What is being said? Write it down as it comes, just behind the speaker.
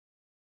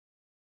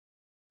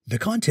The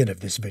content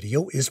of this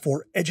video is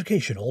for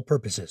educational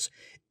purposes.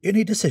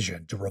 Any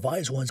decision to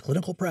revise one's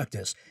clinical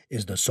practice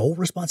is the sole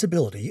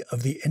responsibility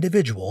of the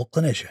individual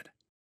clinician.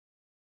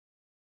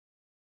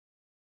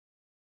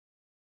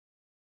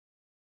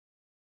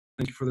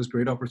 Thank you for this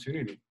great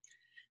opportunity.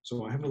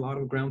 So I have a lot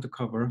of ground to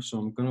cover, so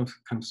I'm going to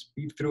kind of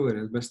speed through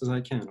it as best as I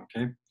can,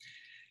 okay?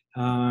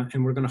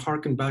 And we're going to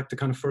harken back to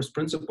kind of first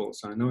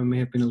principles. I know it may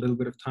have been a little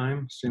bit of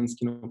time since,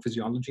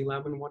 physiology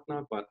lab and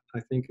whatnot, but I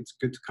think it's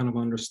good to kind of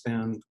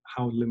understand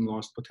how limb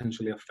loss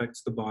potentially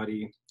affects the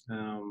body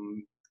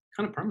kind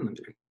of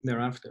permanently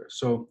thereafter.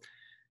 So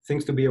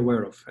things to be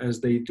aware of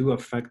as they do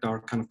affect our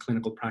kind of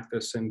clinical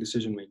practice and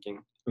decision-making.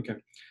 Okay,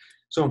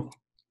 so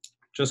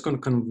just going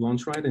to kind of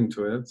launch right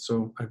into it.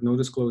 So I have no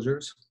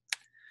disclosures.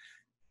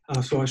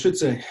 So I should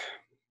say,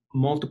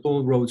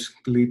 multiple roads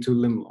lead to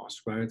limb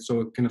loss, right? So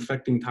it can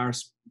affect the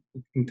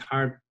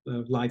entire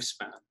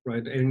lifespan,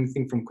 right?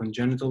 Anything from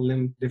congenital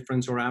limb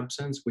difference or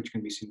absence, which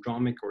can be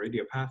syndromic or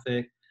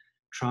idiopathic,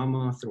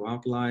 trauma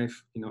throughout life,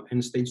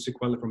 end-stage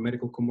sequelae from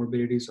medical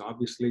comorbidities,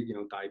 obviously,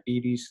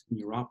 diabetes,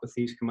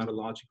 neuropathies,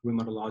 hematologic,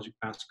 rheumatologic,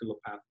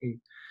 vasculopathy.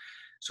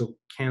 So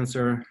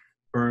cancer,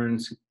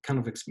 burns, kind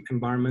of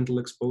environmental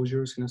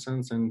exposures in a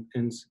sense, and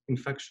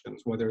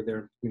infections, whether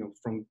they're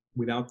from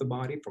without the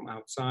body, from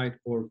outside,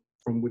 or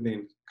from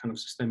within, kind of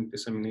systemic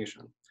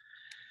dissemination.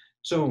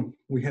 So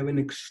we have an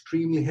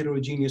extremely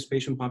heterogeneous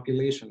patient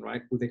population,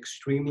 right, with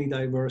extremely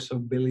diverse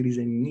abilities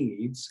and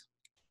needs,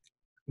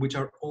 which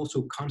are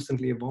also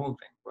constantly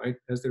evolving, right,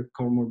 as their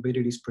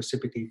comorbidities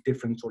precipitate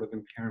different sort of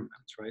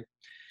impairments, right?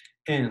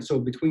 And so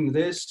between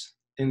this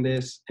and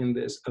this and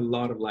this, a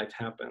lot of life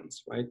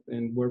happens, right?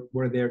 And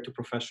we're there to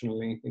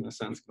professionally, in a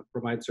sense,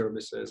 provide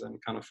services and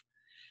kind of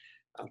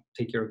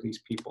take care of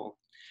these people.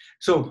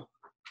 So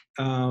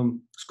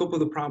scope of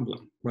the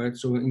problem, right?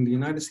 So in the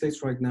United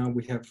States right now,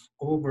 we have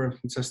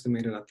it's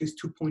estimated at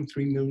least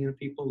 2.3 million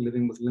people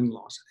living with limb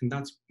loss. And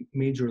that's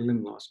major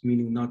limb loss,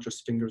 meaning not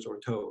just fingers or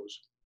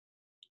toes.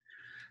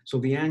 So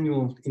the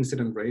annual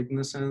incident rate, in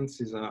a sense,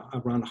 is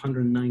around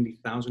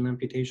 190,000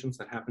 amputations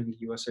that happen in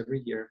the US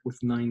every year, with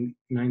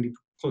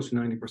close to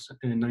 90%,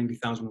 and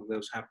 90,000 of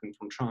those happen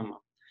from trauma.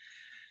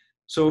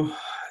 So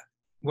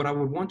what I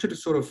would want you to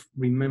sort of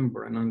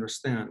remember and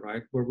understand,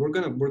 right, where we're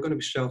gonna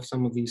shelve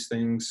some of these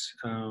things,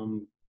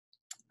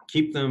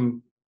 keep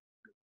them,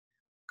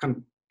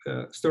 kind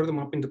of stir them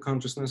up into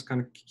consciousness,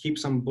 kind of keep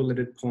some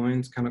bulleted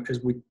points, kind of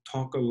as we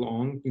talk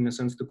along, in a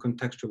sense, to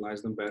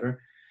contextualize them better.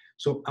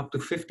 So up to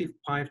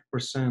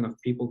 55%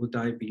 of people with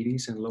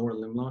diabetes and lower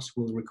limb loss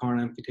will require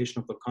amputation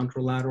of the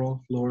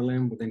contralateral lower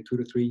limb within 2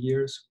 to 3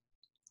 years.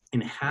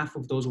 And half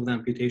of those with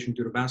amputation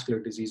due to vascular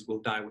disease will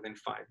die within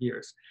 5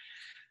 years.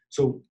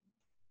 So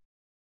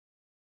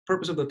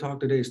purpose of the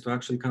talk today is to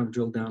actually kind of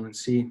drill down and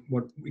see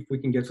if we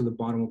can get to the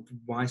bottom of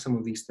why some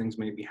of these things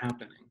may be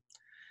happening.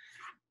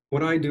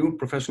 What I do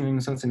professionally, in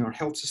a sense, in our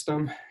health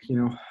system,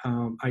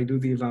 I do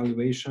the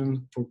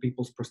evaluation for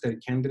people's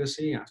prosthetic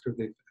candidacy after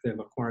they've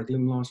acquired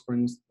limb loss, for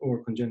instance,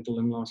 or congenital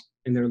limb loss,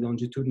 and their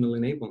longitudinal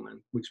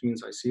enablement, which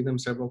means I see them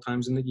several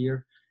times in the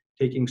year,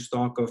 taking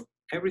stock of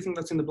everything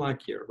that's in the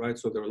black here, right?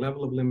 So their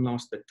level of limb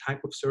loss, the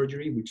type of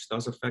surgery, which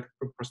does affect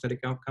prosthetic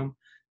outcome,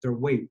 their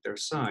weight, their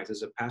size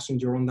as a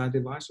passenger on that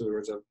device, or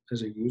as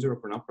a user of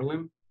an upper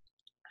limb.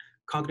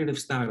 Cognitive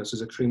status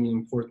is extremely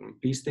important.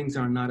 These things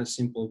are not as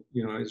simple,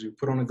 as you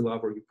put on a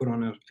glove or you put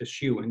on a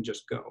shoe and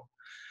just go.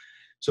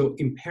 So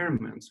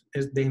impairments,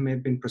 as they may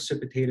have been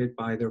precipitated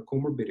by their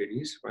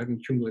comorbidities, right,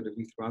 and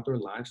cumulatively throughout their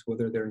lives,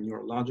 whether they're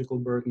neurological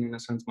burden, in a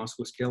sense,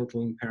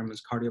 musculoskeletal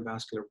impairments,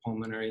 cardiovascular,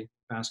 pulmonary,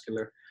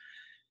 vascular.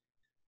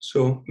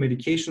 So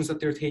medications that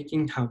they're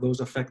taking, how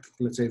those affect,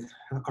 let's say,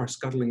 are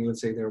scuttling,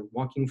 let's say, their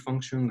walking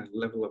function and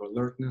level of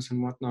alertness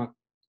and whatnot,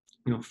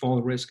 fall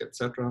risk,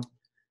 etc.,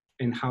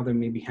 and how they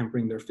may be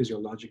hampering their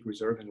physiologic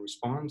reserve and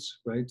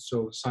response, right?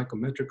 So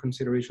psychometric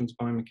considerations,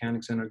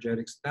 biomechanics,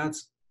 energetics,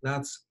 that's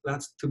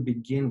to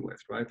begin with,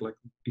 right? Like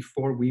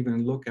before we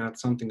even look at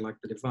something like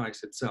the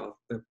device itself,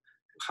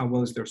 how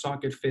well is their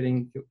socket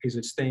fitting? Is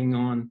it staying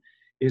on?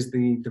 Is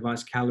the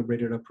device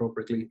calibrated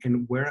appropriately?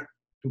 And where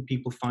do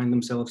people find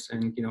themselves?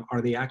 And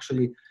are they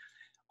actually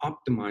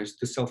optimized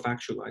to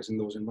self-actualize in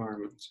those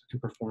environments and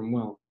perform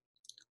well?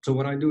 So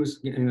what I do is,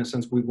 in a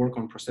sense, we work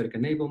on prosthetic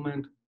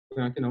enablement.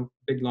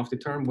 Big lofty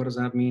term. What does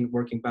that mean?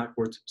 Working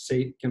backwards,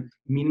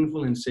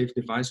 meaningful and safe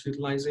device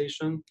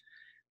utilization,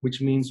 which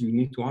means you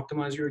need to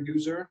optimize your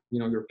user,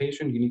 your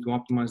patient. You need to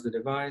optimize the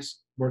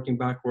device. Working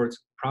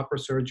backwards, proper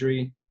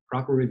surgery,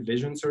 proper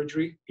revision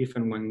surgery, if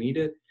and when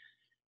needed.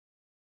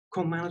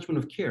 Co-management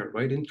of care,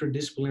 right?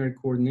 Interdisciplinary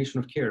coordination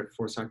of care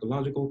for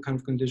psychological kind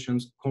of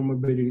conditions,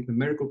 comorbidity, the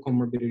medical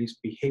comorbidities,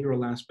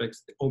 behavioral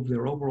aspects of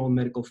their overall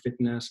medical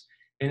fitness,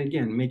 and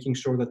again, making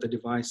sure that the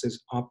device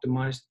is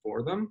optimized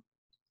for them.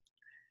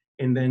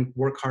 And then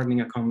work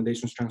hardening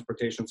accommodations,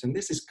 transportations. And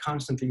this is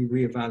constantly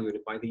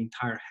reevaluated by the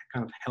entire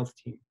kind of health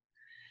team.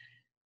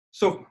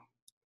 So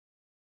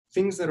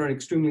things that are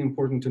extremely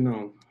important to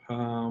know.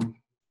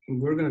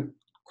 We're going to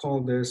call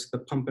this the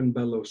pump and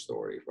bellow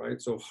story,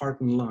 right? So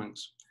heart and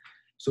lungs.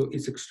 So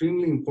it's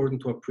extremely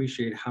important to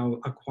appreciate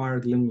how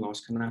acquired limb loss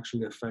can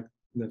actually affect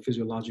the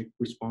physiologic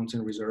response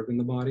and reserve in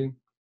the body.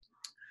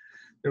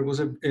 There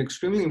was an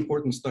extremely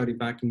important study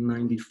back in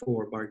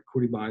 '94 by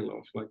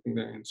Kuribylov, like in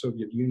the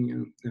Soviet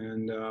Union.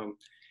 And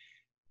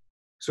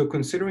so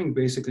considering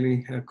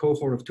basically a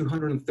cohort of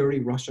 230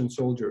 Russian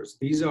soldiers,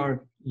 these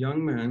are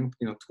young men,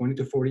 20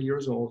 to 40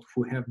 years old,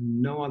 who have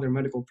no other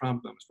medical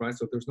problems, right?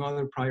 So there's no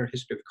other prior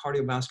history of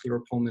cardiovascular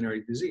or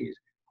pulmonary disease.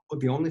 But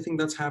the only thing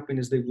that's happened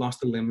is they've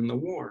lost a limb in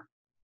the war.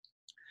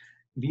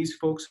 These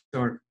folks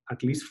are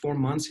at least 4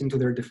 months into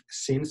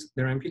since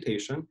their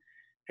amputation,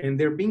 and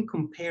they're being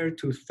compared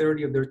to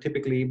 30 of their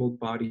typically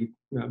able-bodied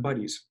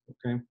buddies,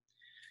 okay?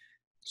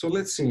 So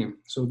let's see.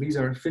 So these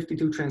are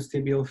 52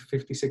 transtibial,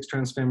 56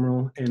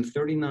 transfemoral, and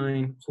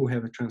 39 who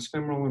have a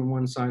transfemoral on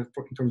one side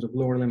in terms of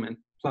lower limb, and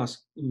plus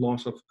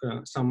loss of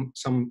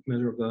some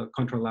measure of the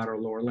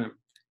contralateral lower limb.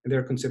 And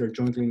they're considered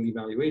jointly in the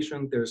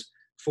evaluation. There's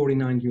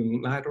 49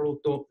 unilateral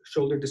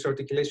shoulder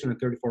disarticulation and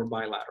 34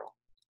 bilateral.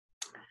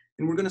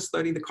 And we're going to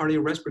study the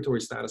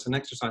cardiorespiratory status and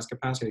exercise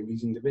capacity of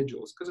these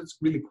individuals because it's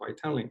really quite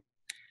telling.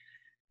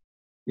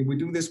 If we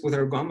do this with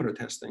ergometer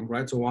testing,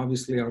 right? So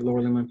obviously our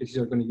lower limb amputees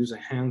are going to use a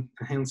hand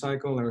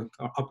cycle, or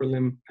our upper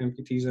limb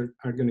amputees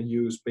are going to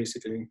use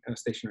basically a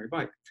stationary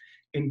bike.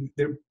 And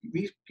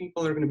these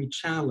people are going to be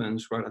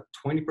challenged, right, at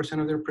 20%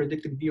 of their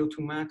predicted VO2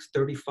 max,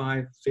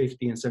 35,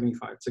 50, and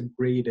 75. It's a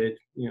graded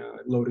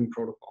loading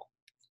protocol.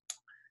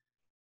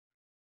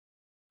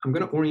 I'm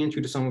going to orient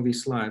you to some of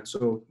these slides.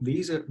 So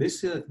these are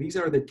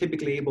the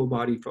typically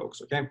able-bodied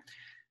folks, okay?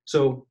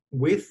 So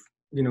with,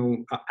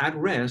 at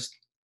rest,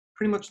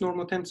 pretty much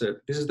normotensive.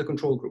 This is the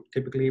control group,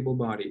 typically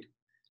able-bodied.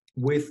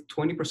 With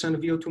 20%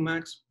 of VO2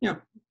 max, yeah,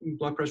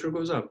 blood pressure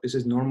goes up. This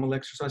is normal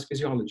exercise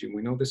physiology.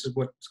 We know this is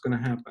what's going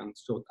to happen.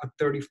 So at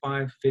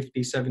 35,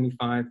 50,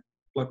 75,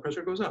 blood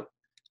pressure goes up.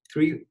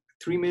 Three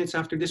minutes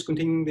after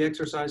discontinuing the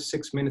exercise,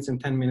 6 minutes and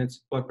 10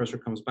 minutes, blood pressure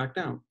comes back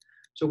down.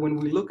 So when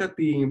we look at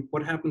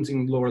what happens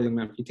in lower limb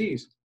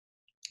amputees,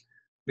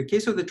 the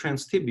case of the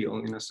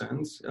transtibial, in a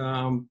sense,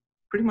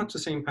 pretty much the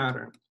same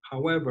pattern.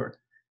 However,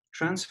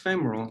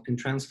 transfemoral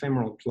and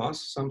transfemoral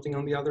plus something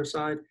on the other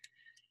side,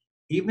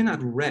 even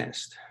at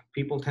rest,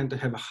 people tend to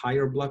have a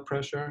higher blood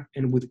pressure.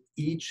 And with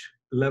each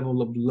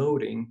level of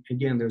loading,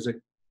 again, there's a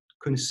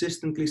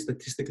consistently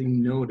statistically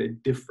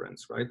noted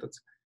difference, right? That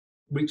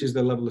reaches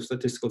the level of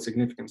statistical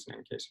significance in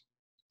any case.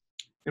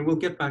 And we'll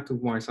get back to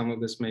why some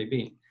of this may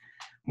be.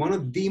 One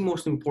of the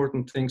most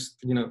important things,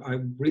 I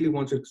really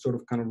want you to sort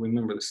of kind of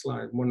remember the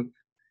slide.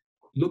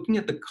 Looking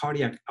at the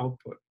cardiac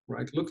output,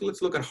 right?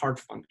 Let's look at heart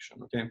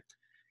function, okay?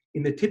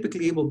 In the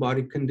typically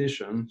able-bodied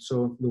condition,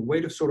 so the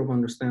way to sort of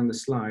understand the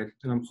slide,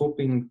 and I'm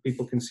hoping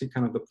people can see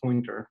kind of the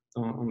pointer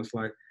on the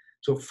slide.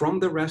 So from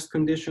the rest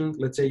condition,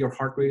 let's say your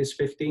heart rate is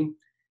 50.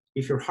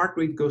 If your heart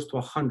rate goes to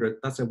 100,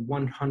 that's a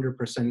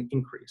 100%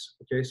 increase,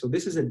 okay? So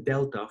this is a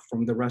delta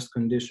from the rest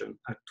condition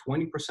at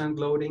 20%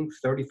 loading,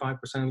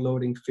 35%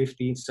 loading,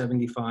 50,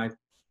 75,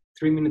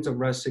 3 minutes of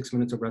rest, 6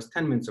 minutes of rest,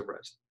 10 minutes of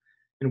rest.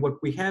 And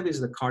what we have is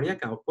the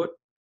cardiac output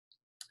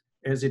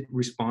as it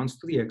responds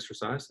to the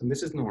exercise, and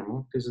this is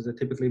normal, this is a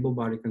typically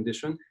able-bodied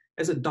condition,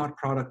 as a dot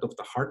product of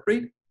the heart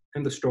rate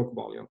and the stroke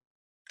volume,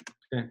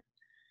 okay?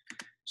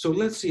 So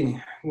let's see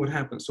what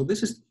happens. So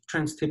this is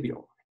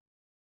transtibial.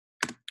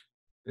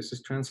 This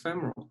is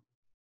transfemoral.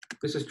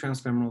 This is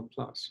transfemoral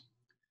plus.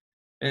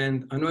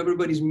 And I know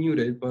everybody's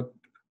muted, but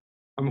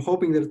I'm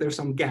hoping that there's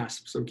some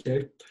gasps,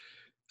 okay?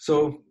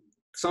 So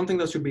something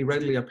that should be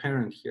readily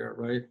apparent here,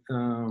 right?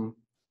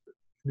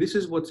 This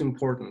is what's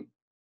important.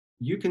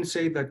 You can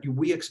say that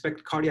we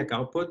expect cardiac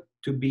output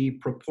to be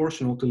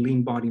proportional to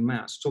lean body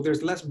mass. So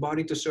there's less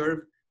body to serve.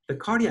 The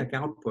cardiac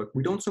output,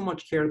 we don't so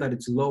much care that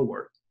it's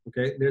lower,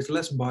 okay? There's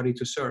less body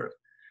to serve.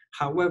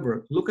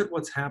 However, look at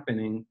what's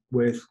happening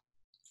with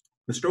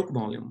the stroke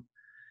volume.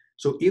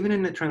 So even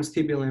in a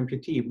transtibial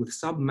amputee with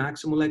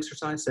submaximal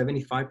exercise,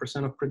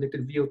 75% of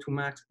predicted VO2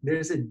 max,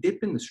 there's a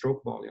dip in the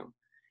stroke volume.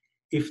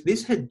 If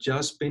this had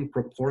just been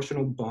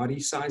proportional body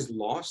size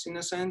loss, in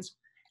a sense,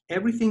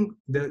 everything,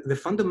 the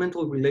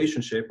fundamental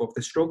relationship of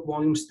the stroke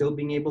volume still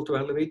being able to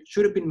elevate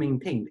should have been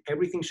maintained.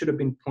 Everything should have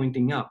been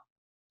pointing up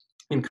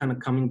and kind of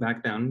coming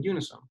back down in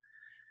unison.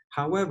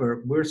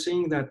 However, we're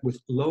seeing that with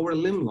lower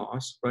limb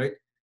loss, right,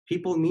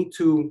 people need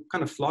to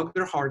kind of flog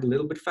their heart a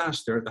little bit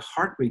faster. The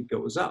heart rate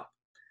goes up.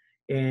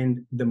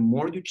 And the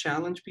more you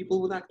challenge people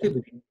with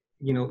activity,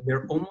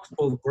 they're almost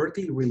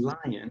overtly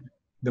reliant,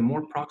 the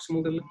more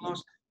proximal the limb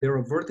loss, they're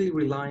overtly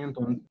reliant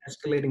on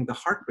escalating the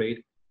heart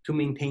rate to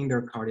maintain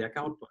their cardiac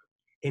output.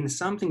 And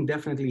something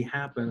definitely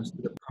happens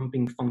to the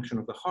pumping function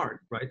of the heart,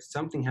 right?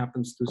 Something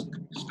happens to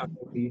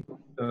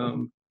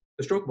the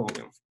stroke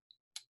volume.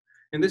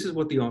 And this is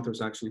what the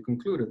authors actually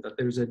concluded, that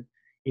there's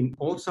in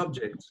all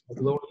subjects with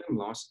lower limb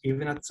loss,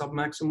 even at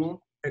submaximal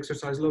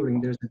exercise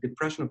loading, there's a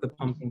depression of the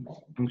pumping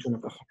function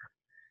of the heart.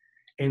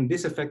 And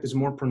this effect is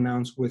more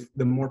pronounced with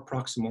the more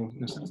proximal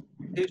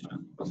necessitation.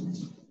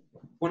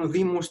 One of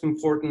the most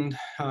important,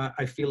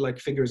 I feel like,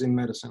 figures in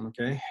medicine,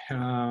 okay?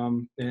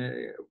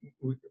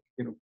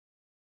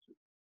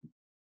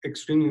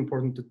 extremely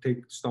important to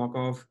take stock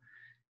of.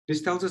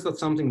 This tells us that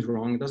something's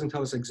wrong. It doesn't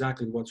tell us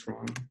exactly what's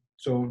wrong.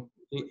 So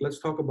let's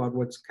talk about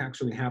what's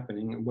actually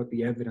happening and what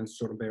the evidence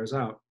sort of bears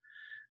out.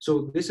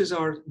 So this is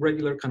our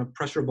regular kind of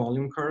pressure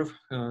volume curve,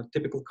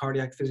 typical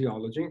cardiac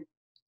physiology.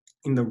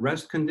 In the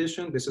rest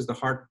condition, this is the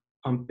heart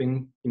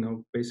pumping,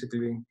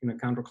 basically in a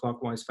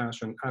counterclockwise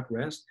fashion at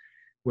rest.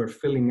 We're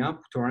filling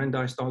up to our end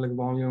diastolic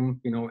volume,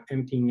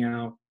 emptying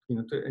out,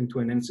 into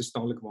an end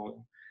systolic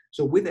volume.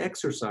 So with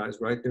exercise,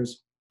 right,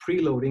 there's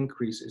preload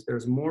increases.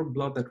 There's more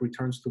blood that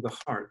returns to the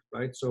heart,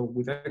 right? So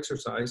with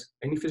exercise,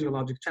 any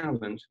physiologic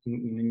challenge,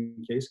 in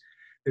any case,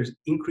 there's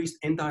increased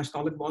end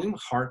diastolic volume,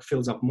 heart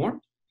fills up more.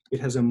 It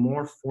has a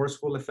more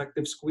forceful,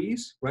 effective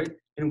squeeze, right?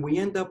 And we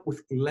end up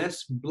with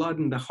less blood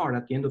in the heart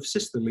at the end of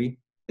systole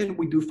than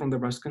we do from the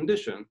rest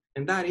condition.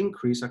 And that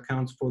increase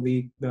accounts for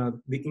the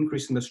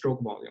increase in the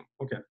stroke volume.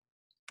 Okay.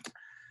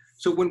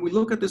 So when we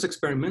look at this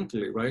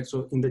experimentally, right?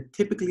 So in the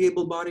typically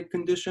able-bodied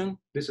condition,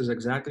 this is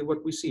exactly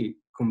what we see.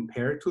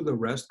 Compared to the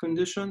rest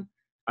condition,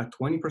 at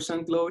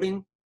 20%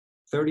 loading,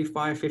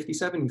 35, 50,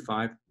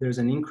 75, there's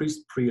an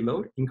increased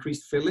preload,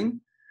 increased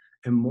filling,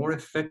 a more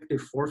effective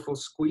forceful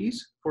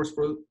squeeze,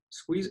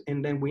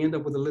 and then we end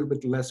up with a little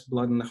bit less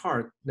blood in the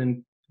heart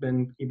than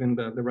even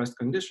the rest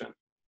condition.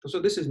 So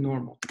this is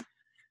normal.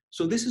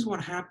 So this is what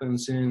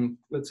happens in,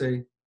 let's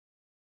say,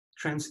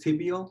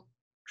 transtibial,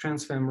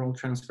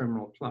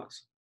 transfemoral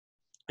plus.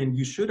 And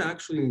you should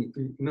actually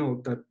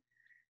note that,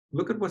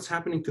 look at what's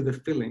happening to the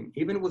filling,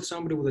 even with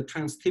somebody with a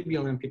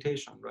transtibial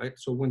amputation, right?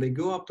 So when they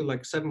go up to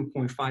like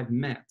 7.5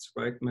 mets,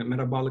 right,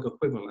 metabolic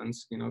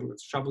equivalence,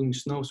 it's shoveling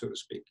snow, so to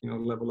speak,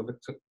 level of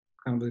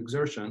kind of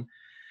exertion,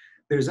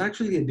 there's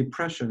actually a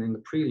depression in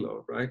the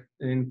preload, right?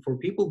 And for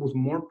people with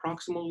more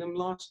proximal limb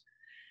loss,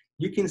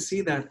 you can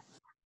see that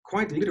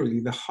quite literally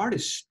the heart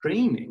is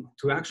straining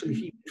to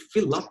actually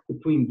fill up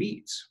between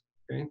beats,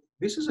 okay?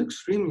 This is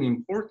extremely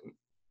important.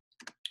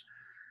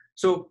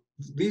 So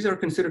these are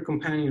considered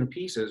companion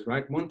pieces,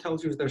 right? One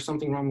tells you there's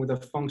something wrong with the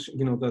function,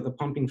 the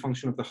pumping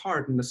function of the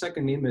heart. And the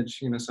second image,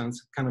 in a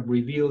sense, kind of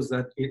reveals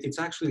that it's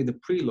actually the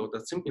preload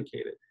that's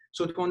implicated.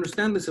 So to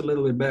understand this a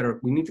little bit better,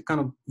 we need to kind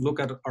of look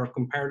at our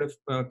comparative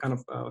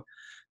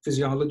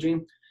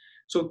physiology.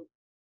 So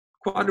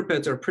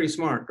quadrupeds are pretty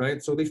smart,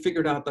 right? So they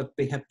figured out that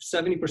they have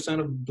 70%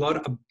 of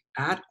blood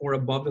at or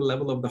above the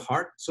level of the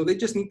heart. So they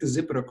just need to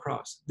zip it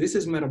across. This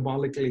is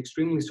metabolically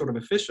extremely sort of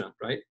efficient,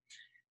 right?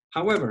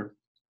 However,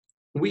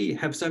 we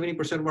have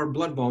 70% of our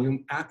blood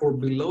volume at or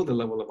below the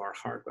level of our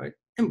heart, right?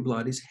 And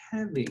blood is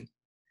heavy.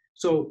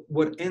 So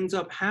what ends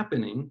up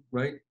happening,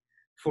 right,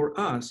 for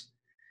us,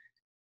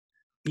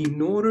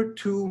 in order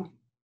to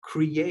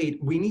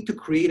we need to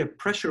create a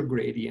pressure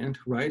gradient,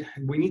 right?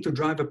 We need to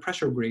drive a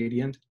pressure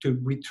gradient to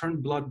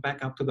return blood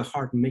back up to the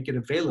heart and make it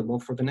available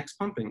for the next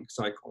pumping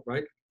cycle,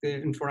 right?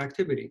 And for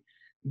activity.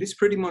 This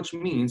pretty much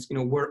means,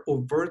 we're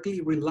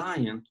overtly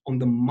reliant on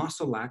the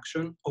muscle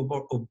action of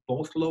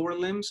both lower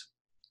limbs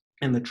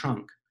and the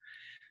trunk.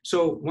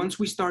 So once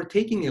we start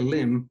taking a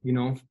limb,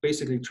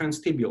 basically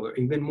transtibial or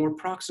even more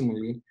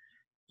proximally,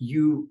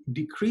 you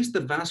decrease the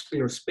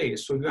vascular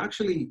space. So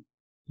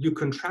you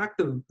contract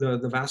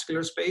the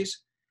vascular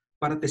space,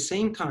 but at the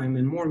same time,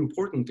 and more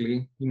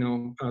importantly,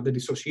 the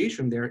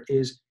dissociation there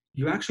is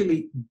you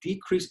actually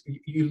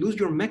you lose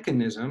your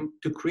mechanism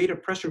to create a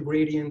pressure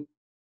gradient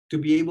to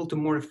be able to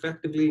more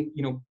effectively,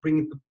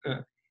 bring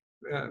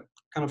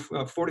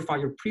fortify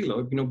your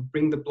preload,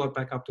 bring the blood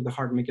back up to the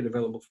heart and make it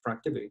available for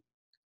activity.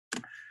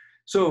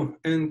 So,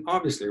 and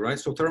obviously, right,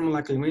 so thermal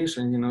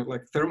acclimation,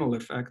 like thermal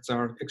effects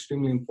are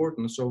extremely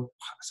important. So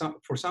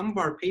for some of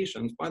our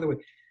patients, by the way,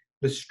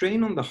 the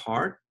strain on the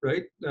heart,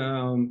 right,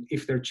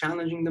 if they're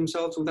challenging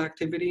themselves with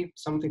activity,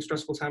 something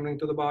stressful is happening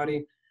to the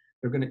body,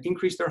 they're going to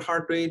increase their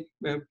heart rate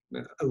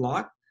a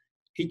lot.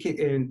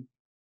 And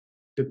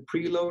the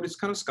preload is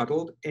kind of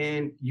scuttled,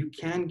 and you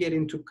can get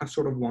into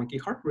sort of wonky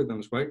heart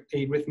rhythms, right?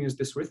 Arrhythmias,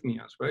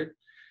 dysrhythmias, right?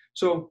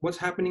 So what's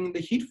happening in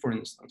the heat, for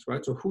instance,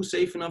 right? So who's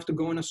safe enough to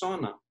go in a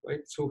sauna, right?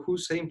 So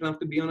who's safe enough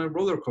to be on a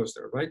roller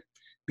coaster, right?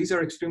 These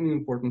are extremely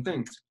important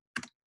things.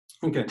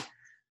 Okay.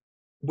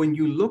 When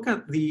you look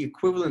at the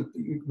equivalent,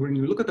 when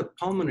you look at the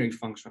pulmonary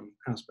function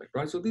aspect,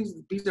 right? So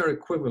these are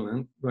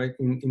equivalent, right,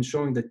 in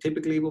showing the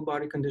typically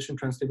able-bodied condition,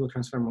 transtibial,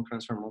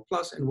 transfemoral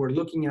plus, and we're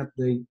looking at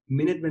the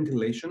minute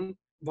ventilation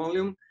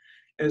volume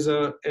as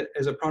a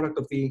product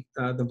of the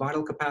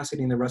vital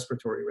capacity and the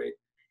respiratory rate.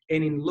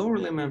 And in lower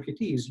limb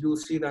amputees, you'll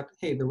see that,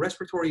 hey, the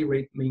respiratory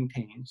rate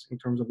maintains in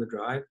terms of the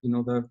drive.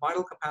 The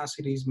vital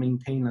capacities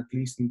maintain, at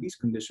least in these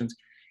conditions,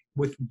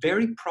 with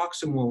very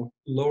proximal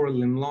lower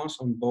limb loss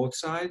on both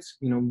sides.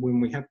 When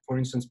we have, for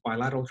instance,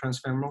 bilateral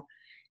transfemoral,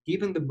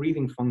 even the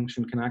breathing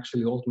function can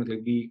actually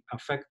ultimately be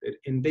affected.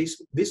 And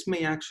this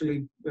may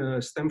actually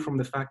stem from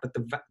the fact that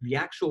the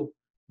actual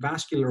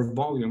vascular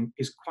volume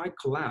is quite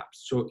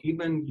collapsed. So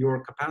even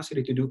your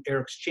capacity to do air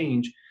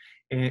exchange,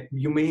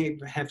 you may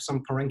have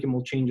some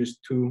parenchymal changes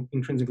to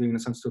intrinsically, in a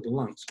sense, to the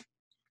lungs.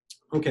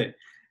 Okay,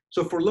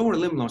 So for lower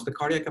limb loss, the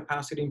cardiac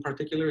capacity in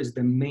particular is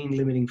the main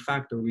limiting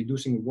factor,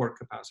 reducing work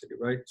capacity,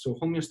 right? So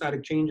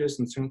homeostatic changes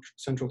in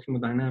central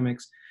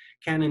hemodynamics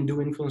can and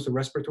do influence the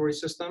respiratory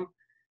system.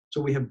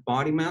 So we have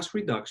body mass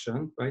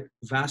reduction, right?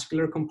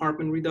 Vascular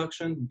compartment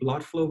reduction,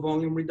 blood flow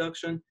volume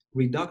reduction,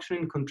 reduction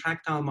in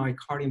contractile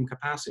myocardium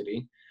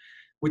capacity,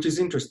 which is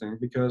interesting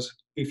because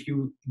if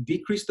you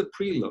decrease the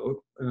preload,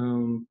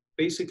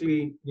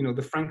 basically,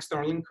 the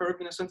Frank-Starling curve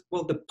in a sense,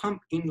 well, the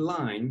pump in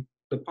line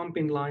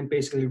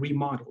basically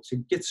remodels.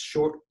 It gets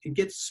short, it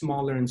gets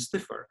smaller and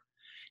stiffer.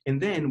 And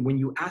then when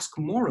you ask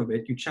more of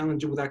it, you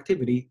challenge it with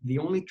activity, the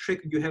only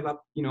trick you have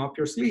up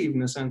your sleeve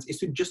in a sense is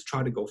to just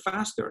try to go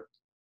faster.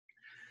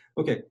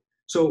 Okay,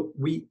 so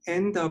we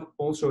end up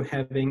also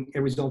having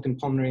a result in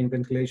pulmonary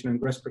ventilation and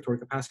respiratory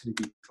capacity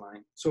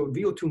decline. So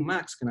VO2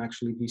 max can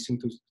actually be seen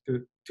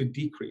to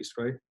decrease,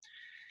 right?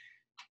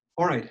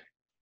 All right.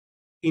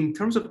 In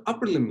terms of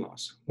upper limb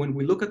loss, when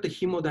we look at the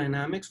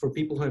hemodynamics for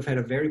people who have had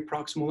a very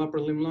proximal upper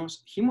limb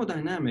loss,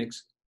 hemodynamics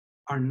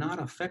are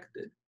not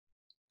affected.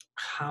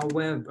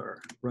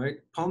 However, right,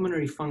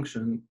 pulmonary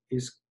function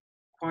is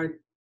quite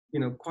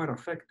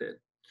affected.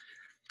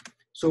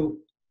 So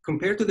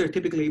compared to their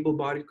typically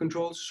able-bodied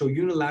controls, so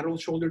unilateral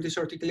shoulder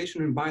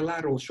disarticulation and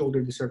bilateral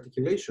shoulder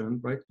disarticulation,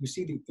 right, you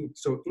see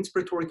so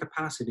inspiratory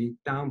capacity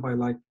down by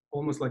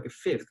almost like a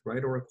fifth,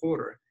 right, or a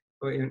quarter,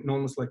 and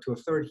almost like to a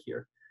third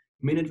here.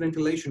 Minute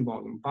ventilation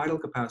volume, vital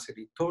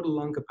capacity, total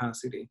lung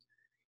capacity,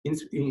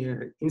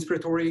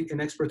 inspiratory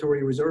and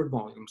expiratory reserve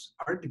volumes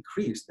are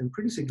decreased and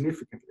pretty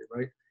significantly,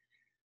 right?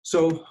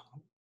 So,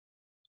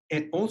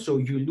 and also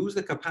you lose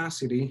the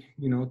capacity,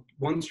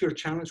 once you're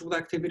challenged with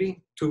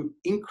activity to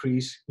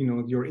increase,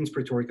 your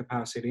inspiratory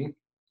capacity,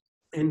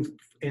 and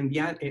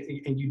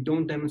you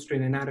don't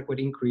demonstrate an adequate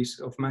increase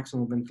of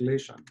maximal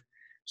ventilation.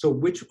 So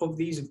which of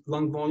these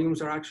lung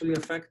volumes are actually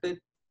affected?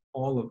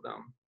 All of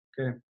them,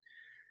 okay?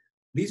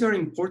 These are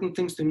important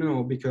things to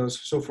know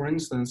because, so for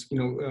instance,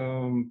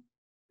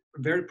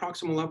 very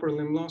proximal upper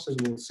limb loss, as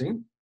we'll see,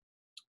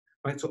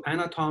 right? So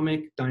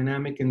anatomic,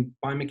 dynamic, and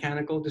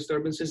biomechanical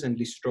disturbances and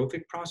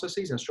dystrophic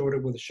processes, as showed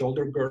with the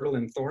shoulder girdle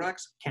and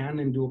thorax, can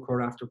and do occur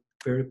after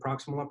very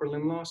proximal upper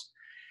limb loss.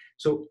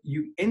 So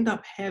you end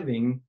up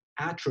having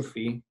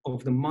atrophy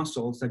of the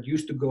muscles that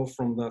used to go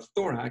from the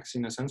thorax,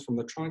 in a sense, from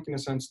the trunk, in a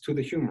sense, to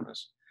the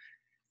humerus.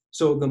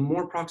 So the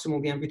more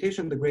proximal the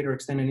amputation, the greater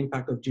extent and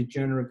impact of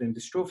degenerative and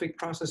dystrophic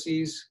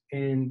processes.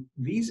 And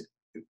these,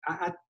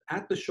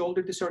 at the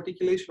shoulder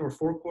disarticulation or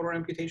four-quarter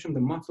amputation, the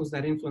muscles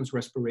that influence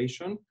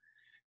respiration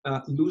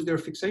lose their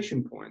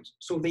fixation points.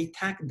 So they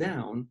tack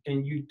down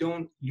and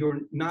you're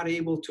not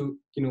able to,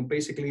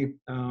 basically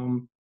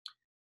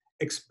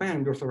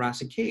expand your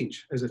thoracic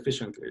cage as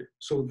efficiently.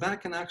 So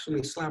that can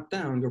actually slap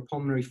down your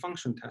pulmonary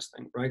function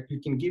testing, right?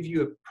 You can give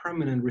you a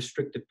permanent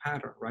restricted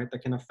pattern, right?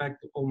 That can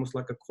affect almost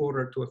like a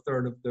quarter to a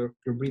third of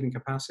your breathing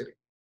capacity.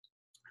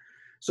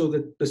 So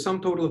the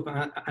sum total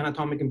of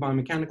anatomic and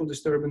biomechanical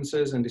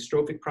disturbances and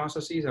dystrophic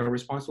processes are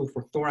responsible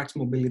for thorax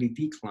mobility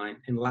decline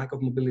and lack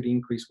of mobility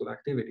increase with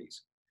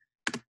activities.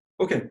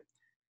 Okay.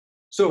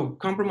 So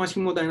compromised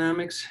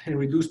hemodynamics and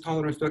reduced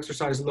tolerance to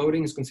exercise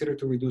loading is considered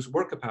to reduce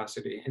work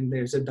capacity, and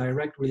there's a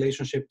direct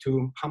relationship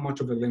to how much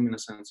of a limb, in a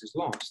sense, is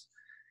lost.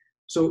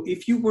 So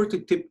if you were to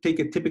take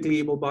a typically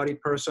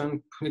able-bodied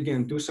person,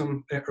 again, do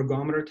some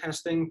ergometer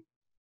testing,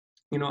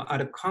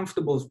 at a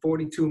comfortable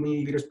 42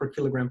 milliliters per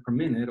kilogram per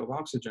minute of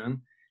oxygen,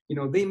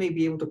 they may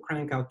be able to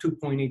crank out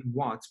 2.8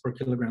 watts per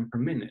kilogram per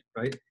minute,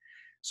 right?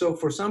 So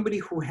for somebody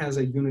who has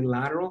a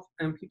unilateral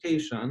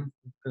amputation,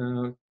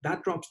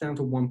 that drops down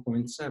to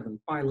 1.7,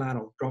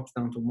 bilateral drops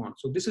down to 1.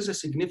 So this is a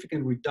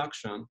significant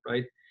reduction,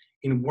 right,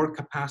 in work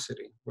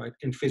capacity, right,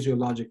 in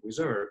physiologic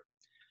reserve.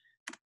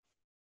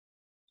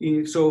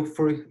 So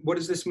what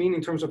does this mean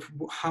in terms of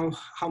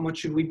how much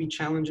should we be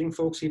challenging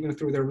folks even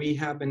through their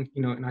rehab and,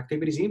 and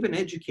activities, even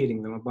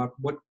educating them about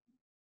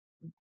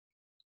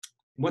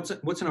what's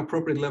an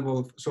appropriate level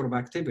of sort of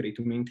activity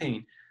to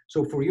maintain?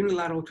 So for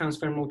unilateral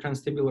transfemoral,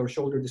 transtibular, or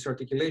shoulder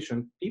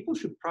disarticulation, people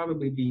should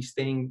probably be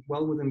staying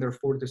well within their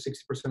 40 to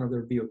 60% of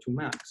their VO2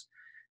 max.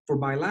 For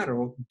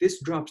bilateral,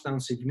 this drops down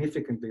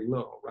significantly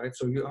low, right?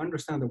 So you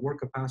understand the work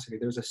capacity,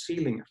 there's a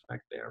ceiling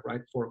effect there, right?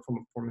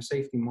 From a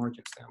safety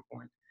margin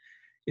standpoint.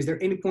 Is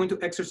there any point to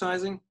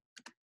exercising?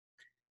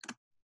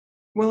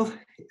 Well,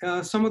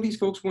 some of these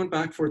folks went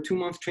back for a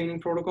 2-month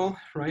training protocol,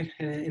 right?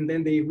 And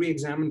then they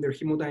re-examined their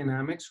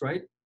hemodynamics,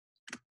 right?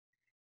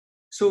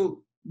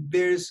 So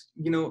there's,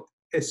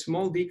 a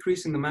small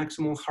decrease in the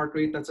maximal heart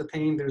rate that's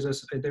attained. There's a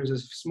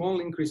small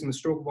increase in the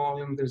stroke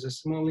volume. There's a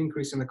small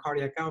increase in the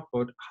cardiac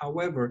output.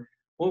 However,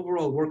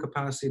 overall work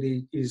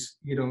capacity is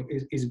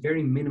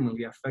very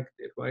minimally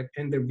affected, right?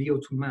 And their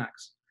VO2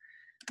 max.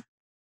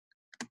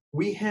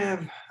 We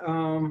have,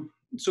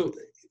 so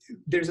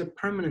there's a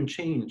permanent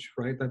change,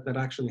 right? That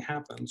actually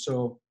happens.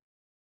 So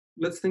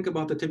let's think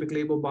about the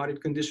typically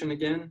able-bodied condition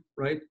again,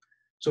 right?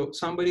 So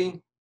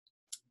somebody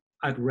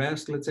at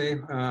rest, let's say,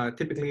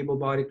 typically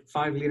able-bodied,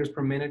 5 liters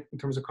per minute in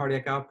terms of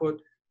cardiac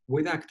output.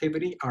 With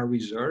activity, our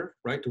reserve,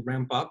 right, to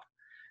ramp up,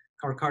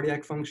 our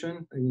cardiac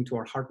function, into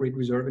our heart rate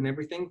reserve and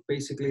everything,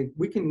 basically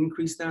we can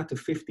increase that to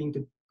 15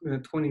 to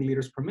 20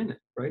 liters per minute,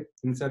 right?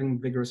 In setting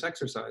vigorous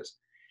exercise.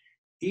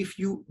 If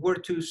you were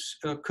to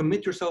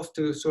commit yourself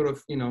to sort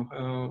of,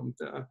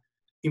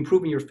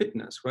 improving your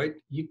fitness, right?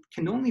 You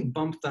can only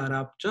bump that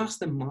up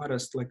just a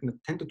modest, like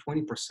 10 to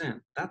 20%.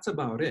 That's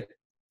about it.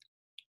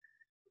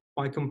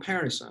 By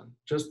comparison,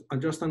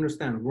 just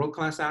understand,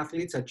 world-class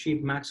athletes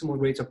achieve maximal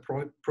rates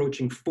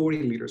approaching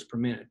 40 liters per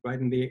minute, right?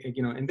 And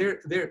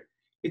they're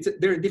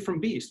a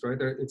different beast, right?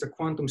 It's a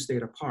quantum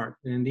state apart.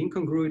 And the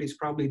incongruity is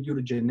probably due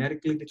to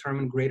genetically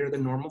determined greater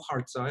than normal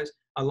heart size,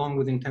 along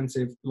with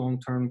intensive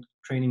long-term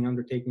training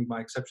undertaken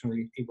by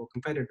exceptionally able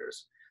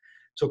competitors.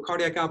 So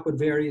cardiac output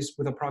varies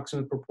with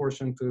approximate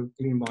proportion to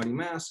lean body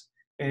mass,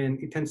 and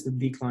it tends to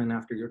decline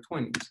after your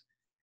 20s.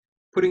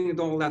 Putting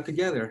all that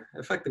together,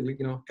 effectively,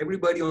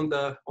 everybody on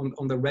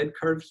the red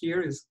curve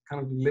here is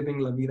kind of living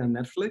La Vida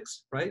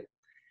Netflix, right?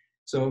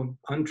 So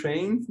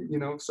untrained,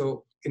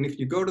 and if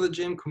you go to the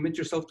gym, commit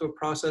yourself to a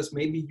process,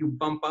 maybe you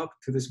bump up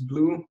to this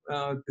blue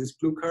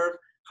curve.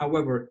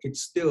 However,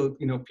 it's still,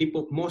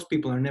 most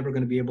people are never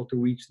going to be able to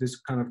reach this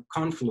kind of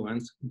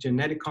confluence,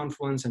 genetic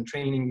confluence and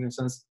training in a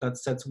sense that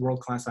sets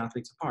world-class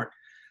athletes apart.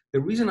 The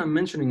reason I'm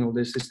mentioning all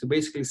this is to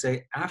basically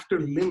say after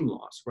limb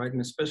loss, right,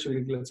 and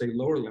especially let's say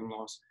lower limb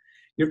loss,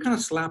 you're kind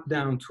of slapped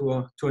down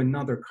to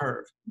another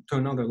curve, to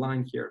another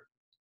line here,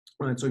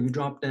 right? So you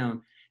drop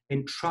down,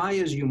 and try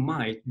as you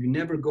might, you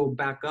never go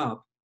back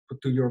up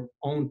to your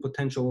own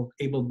potential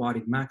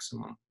able-bodied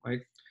maximum,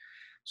 right?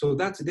 So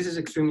this is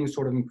extremely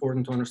sort of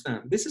important to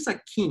understand. This is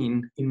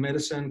akin in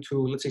medicine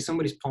to, let's say,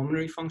 somebody's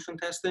pulmonary function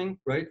testing,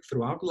 right,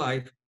 throughout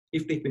life,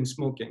 if they've been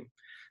smoking.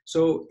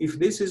 So if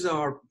this is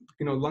our,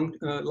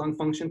 lung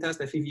function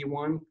test,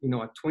 FEV1,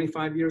 at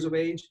 25 years of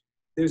age,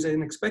 there's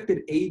an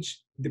expected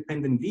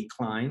age-dependent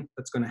decline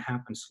that's going to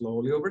happen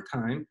slowly over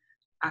time,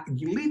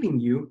 leaving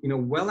you,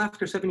 well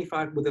after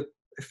 75 with a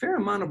fair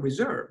amount of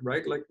reserve,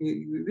 right? Like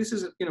this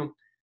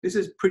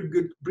is pretty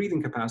good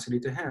breathing capacity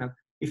to have.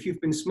 If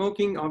you've been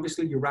smoking,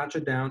 obviously you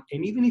ratchet down,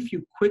 and even if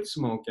you quit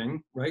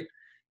smoking, right,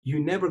 you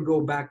never go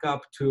back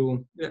up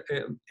to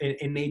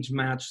an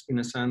age-matched, in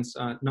a sense,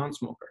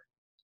 non-smoker.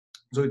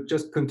 So it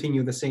just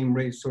continue the same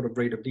rate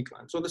of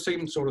decline. So the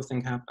same sort of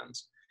thing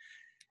happens.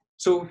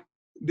 So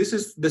this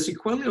is the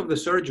sequelae of the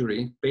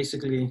surgery.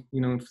 Basically,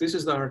 if this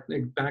is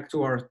back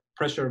to our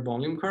pressure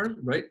volume curve,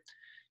 right?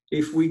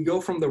 If we go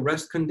from the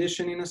rest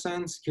condition, in a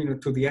sense,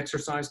 to the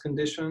exercise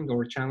condition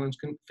or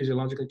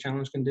physiologically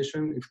challenged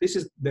condition, if this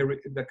is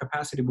the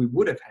capacity we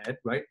would have had,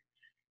 right?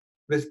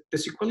 The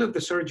sequelae of the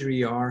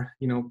surgery are,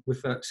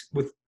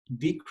 with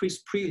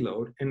decreased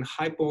preload and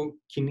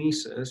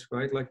hypokinesis,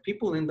 right? Like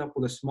people end up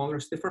with a smaller,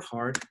 stiffer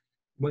heart.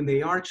 When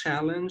they are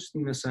challenged,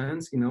 in a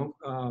sense,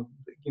 the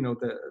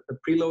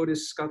preload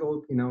is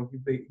scuttled.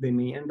 They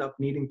may end up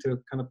needing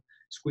to kind of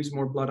squeeze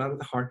more blood out of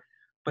the heart.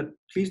 But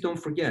please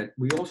don't forget,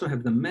 we also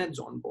have the meds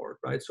on board,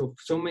 right? So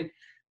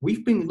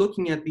we've been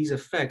looking at these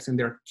effects, and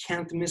they're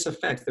can't miss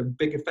effects. They're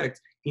big effects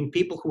in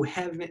people who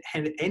haven't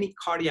had any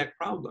cardiac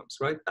problems,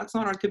 right? That's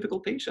not our typical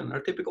patient.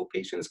 Our typical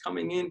patient is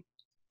coming in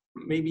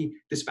maybe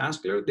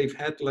dysvascular. They've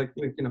had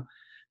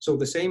so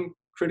the same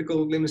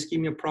critical limb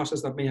ischemia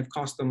process that may have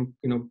cost them,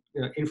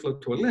 inflow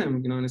to a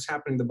limb, and it's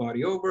happening the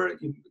body over,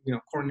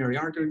 coronary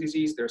artery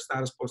disease, their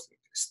status post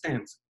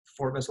stents,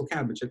 4-vessel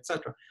CABG,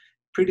 etc.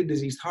 Pretty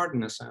diseased heart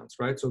in a sense,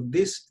 right? So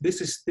this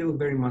is still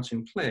very much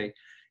in play.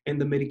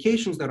 And the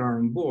medications that are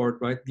on board,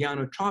 right, the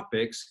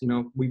inotropics,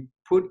 we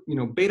put,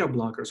 beta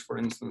blockers, for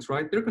instance,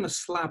 right? They're going to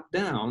slap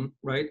down,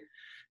 right?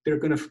 They're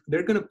going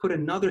to put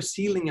another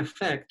ceiling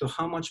effect to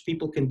how much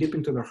people can dip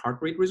into their heart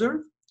rate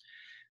reserve,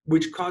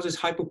 which causes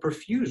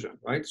hypoperfusion,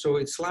 right? So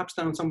it slaps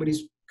down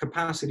somebody's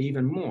capacity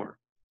even more.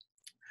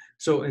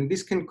 So, and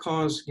this can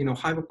cause,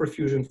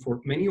 hypoperfusion for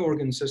many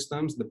organ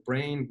systems, the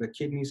brain, the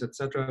kidneys,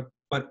 etc.,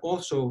 but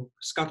also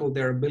scuttle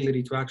their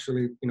ability to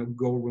actually,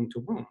 go room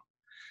to room.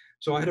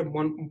 So I had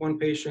one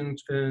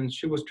patient, and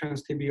she was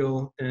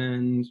transtibial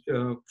and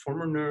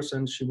former nurse,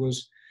 and she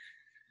was,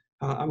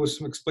 I was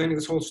explaining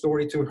this whole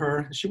story to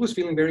her. She was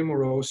feeling very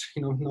morose,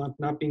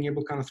 not being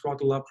able to kind of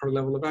throttle up her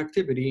level of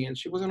activity, and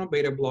she was on a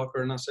beta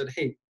blocker, and I said,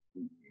 hey,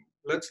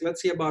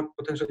 let's see about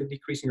potentially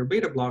decreasing your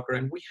beta blocker,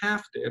 and we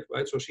halved it,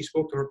 right? So she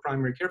spoke to her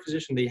primary care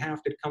physician, they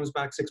halved it, comes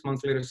back 6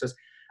 months later, says,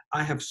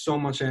 I have so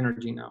much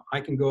energy now. I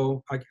can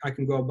go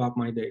about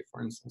my day,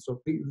 for instance.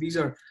 So these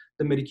are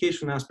the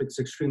medication aspects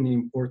extremely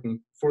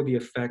important for the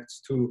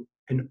effects to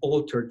an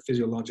altered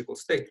physiological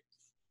state.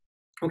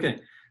 Okay,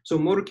 so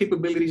motor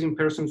capabilities in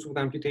persons with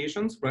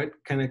amputations, right,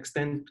 can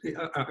extend,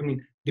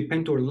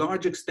 depend to a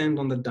large extent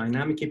on the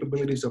dynamic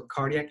capabilities of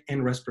cardiac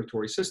and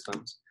respiratory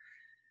systems.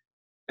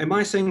 Am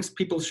I saying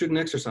people shouldn't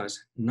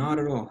exercise? Not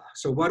at all.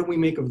 So what do we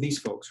make of these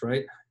folks,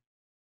 right?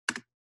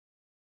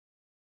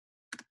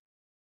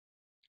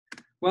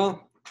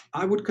 Well,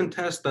 I would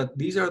contest that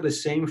these are the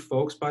same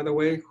folks, by the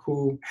way,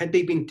 who, had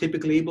they been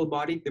typically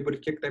able-bodied, they would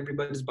have kicked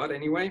everybody's butt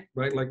anyway,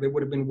 right? Like they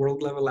would have been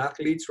world-level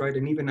athletes, right?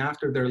 And even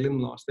after their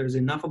limb loss, there's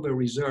enough of a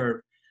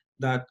reserve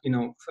that,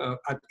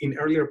 in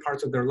earlier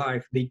parts of their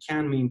life, they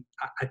can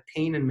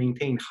attain and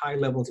maintain high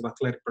levels of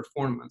athletic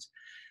performance.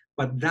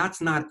 But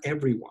that's not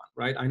everyone,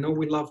 right? I know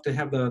we love to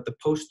have the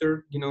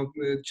poster,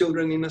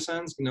 children in a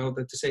sense,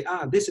 that to say,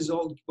 this is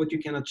all what you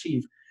can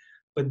achieve.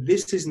 But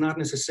this is not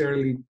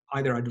necessarily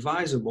either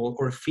advisable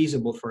or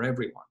feasible for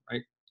everyone,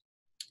 right?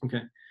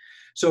 Okay.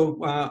 So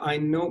I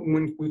know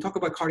when we talk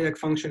about cardiac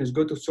function, it's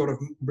good to sort of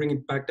bring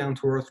it back down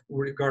to earth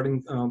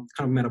regarding kind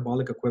of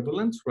metabolic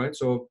equivalents, right?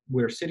 So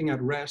we're sitting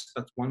at rest,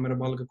 that's one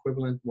metabolic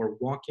equivalent. We're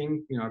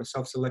walking, at a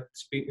self-select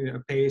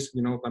pace,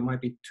 that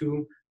might be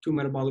two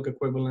metabolic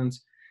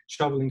equivalents.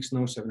 Shoveling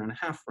snow,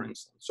 7.5, for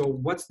instance. So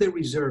what's the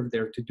reserve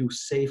there to do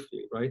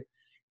safely, right?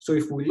 So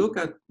if we look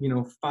at,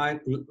 5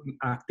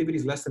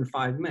 activities less than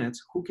 5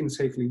 minutes, who can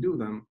safely do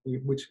them?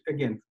 Which,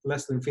 again,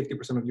 less than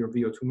 50% of your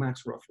VO2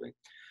 max, roughly.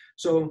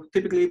 So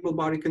typically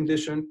able-bodied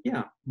condition,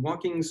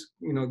 walking's,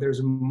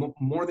 there's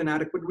more than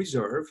adequate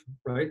reserve,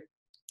 right?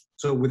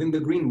 So within the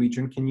green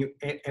region,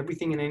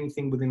 everything and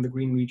anything within the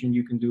green region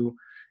you can do,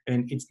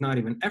 and it's not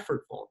even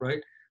effortful,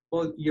 right?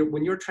 Well,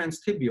 when you're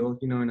transtibial,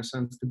 in a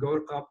sense, to go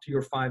up to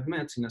your 5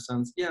 minutes, in a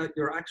sense,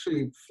 you're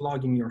actually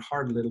flogging your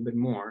heart a little bit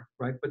more,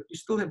 right? But you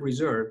still have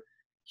reserve.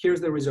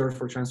 Here's the reserve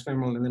for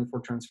transfemoral and then for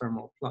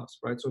transfemoral plus,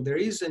 right? So there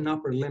is an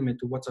upper limit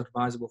to what's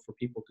advisable for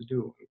people to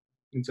do.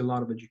 It's a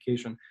lot of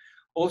education.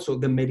 Also,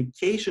 the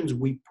medications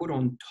we put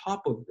on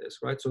top of this,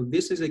 right? So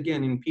this is,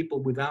 again, in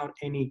people without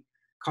any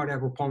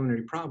cardiac or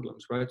pulmonary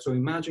problems, right? So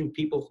imagine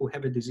people who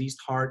have a diseased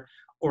heart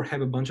or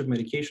have a bunch of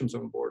medications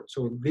on board.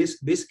 So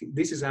this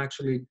is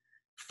actually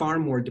far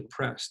more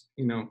depressed,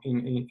 in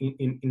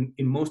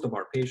most of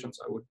our patients,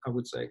 I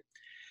would say.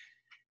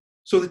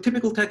 So the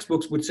typical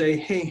textbooks would say,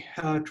 hey,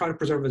 try to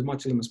preserve as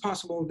much limb as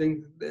possible.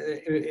 Then,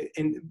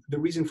 and the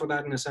reason for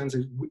that, in a sense,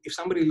 is if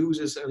somebody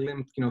loses a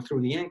limb,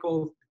 through the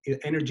ankle,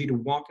 energy to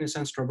walk, in a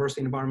sense, traverse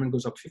the environment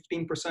goes up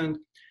 15%.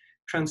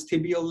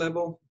 Transtibial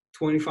level,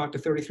 25 to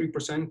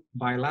 33%.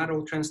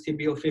 Bilateral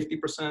transtibial,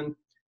 50%.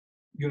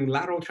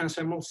 Unilateral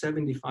transfemoral,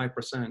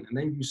 75%. And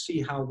then you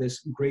see how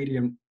this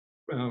gradient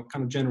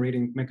kind of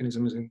generating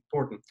mechanism is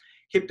important.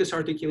 Hip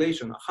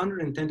dysarticulation,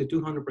 110 to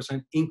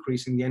 200%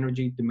 increase in the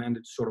energy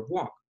demanded to sort of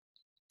walk.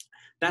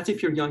 That's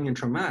if you're young and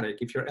traumatic.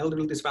 If you're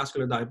elderly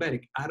dysvascular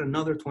diabetic, add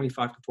another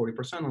 25 to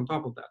 40% on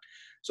top of that.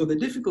 So the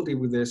difficulty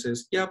with this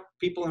is,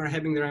 people are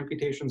having their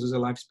amputations as a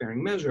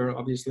life-sparing measure,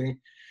 obviously,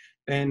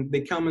 and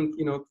they come and,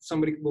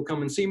 somebody will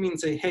come and see me and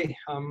say, hey,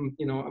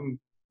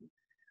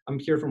 I'm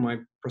here for my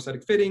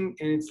prosthetic fitting.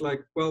 And it's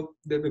like, well,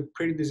 they have a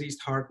pretty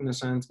diseased heart, in a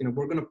sense.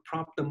 We're going to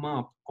prop them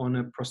up on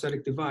a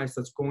prosthetic device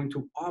that's going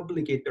to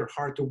obligate their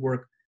heart to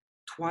work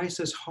twice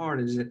as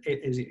hard as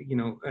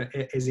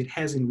it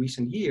has in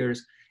recent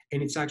years.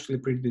 And it's actually a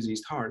pretty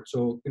diseased heart.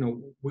 So,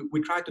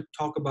 we try to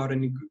talk about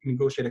and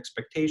negotiate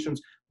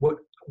expectations,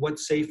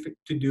 what's safe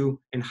to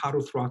do and how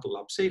to throttle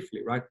up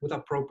safely, right? With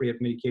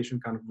appropriate medication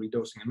kind of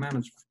redosing and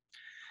management.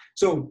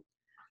 So,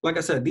 like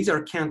I said, these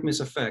are can't miss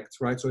effects,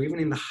 right? So even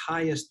in the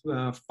highest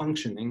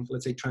functioning,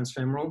 let's say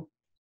transfemoral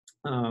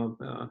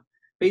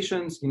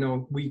patients,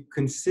 we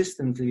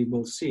consistently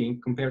will see,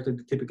 compared to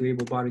the typically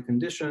able-bodied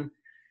condition,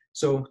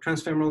 so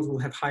transfemorals will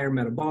have higher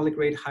metabolic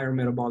rate, higher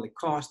metabolic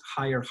cost,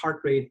 higher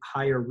heart rate,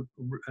 higher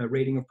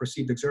rating of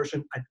perceived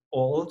exertion at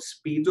all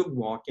speeds of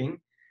walking.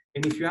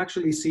 And if you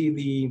actually see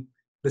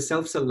the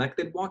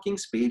self-selected walking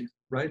speed,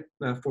 right,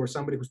 for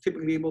somebody who's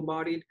typically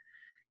able-bodied,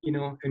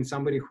 and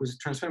somebody who's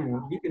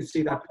transfemoral, you can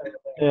see that.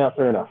 Yeah,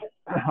 fair enough.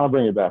 I'll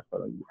bring it back.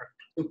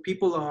 So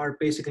people are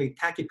basically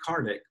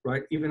tachycardic,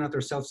 right? Even at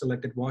their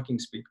self-selected walking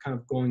speed, kind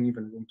of going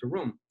even room to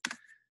room.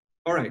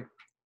 All right,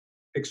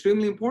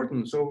 extremely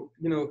important. So,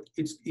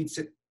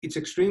 it's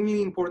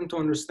extremely important to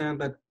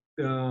understand that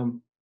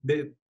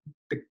the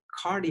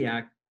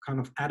cardiac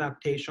kind of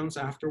adaptations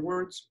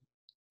afterwards,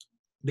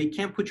 they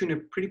can put you in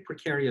a pretty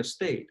precarious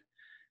state.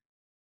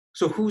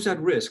 So who's at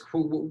risk?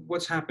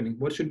 What's happening?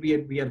 What should we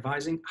be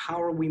advising?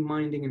 How are we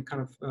minding and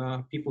kind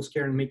of people's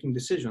care and making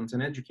decisions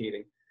and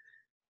educating?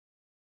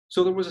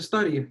 So there was a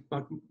study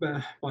by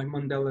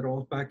Mundell et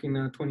al. Back in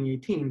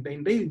 2018,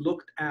 and they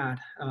looked at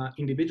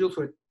individuals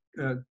with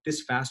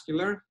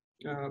dysvascular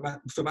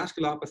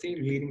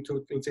vasculopathy leading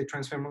to, let's say,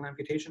 transfemoral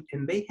amputation,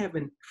 and they have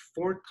a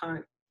 4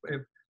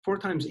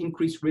 times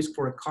increased risk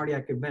for a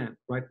cardiac event,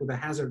 right, with a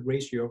hazard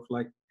ratio of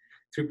like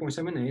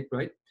 3.78,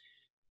 right?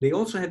 They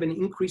also have an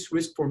increased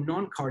risk for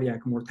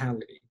non-cardiac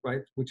mortality,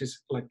 right, which is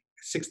like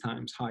 6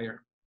 times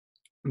higher.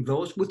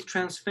 Those with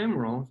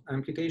transfemoral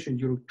amputation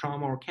due to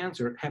trauma or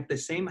cancer have the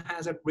same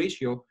hazard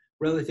ratio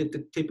relative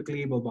to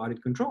typically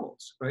able-bodied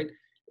controls, right?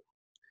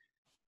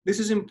 This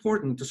is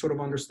important to sort of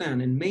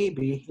understand, and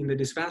maybe in the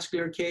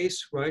dysvascular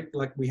case, right,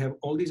 like we have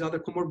all these other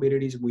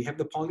comorbidities, we have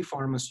the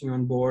polypharmacy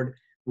on board,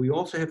 we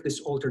also have this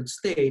altered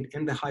state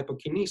and the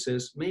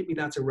hypokinesis, maybe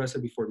that's a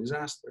recipe for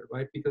disaster,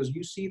 right? Because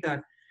you see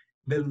that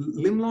the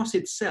limb loss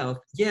itself,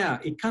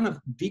 it kind of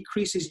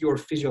decreases your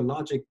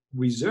physiologic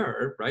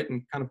reserve, right?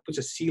 And kind of puts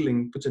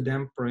a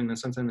damper in a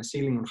sense and a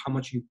ceiling on how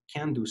much you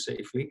can do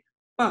safely.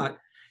 But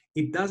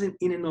it doesn't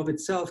in and of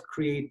itself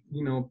create,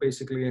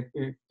 basically,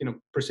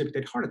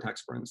 precipitate heart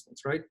attacks, for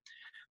instance, right?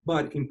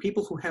 But in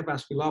people who have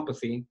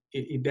vasculopathy,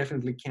 it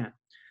definitely can.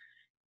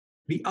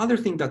 The other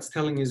thing that's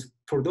telling is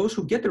for those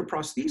who get their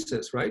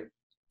prosthesis, right,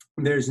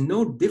 there's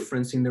no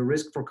difference in the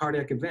risk for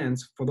cardiac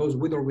events for those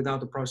with or without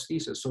the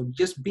prosthesis. So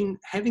just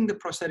having the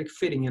prosthetic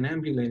fitting and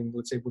ambulating,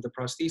 let's say, with the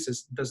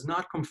prosthesis does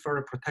not confer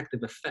a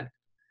protective effect.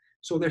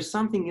 So there's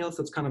something else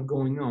that's kind of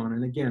going on.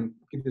 And again,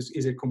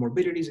 is it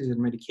comorbidities? Is it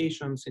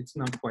medications? It's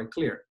not quite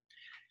clear.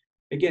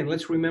 Again,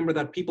 let's remember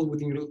that people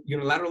with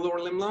unilateral lower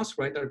limb loss,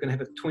 right, are going to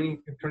have a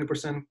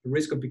 20%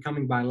 risk of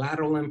becoming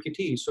bilateral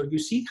amputees. So you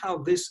see how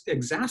this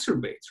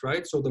exacerbates,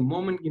 right? So the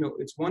moment,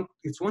 it's one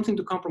thing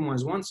to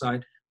compromise one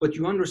side, but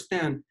you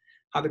understand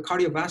how the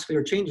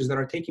cardiovascular changes that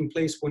are taking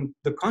place when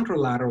the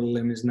contralateral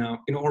limb is now,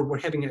 or we're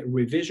having a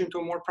revision to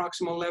a more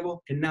proximal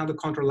level, and now the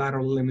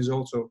contralateral limb is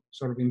also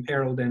sort of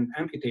imperiled and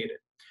amputated.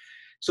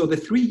 So the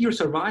 3-year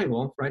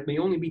survival, right, may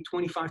only be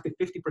 25 to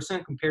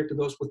 50% compared to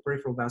those with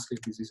peripheral vascular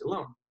disease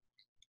alone.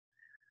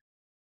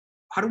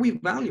 How do we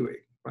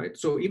evaluate, right?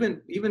 So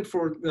even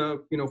for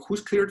the,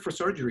 who's cleared for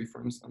surgery,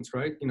 for instance,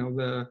 right?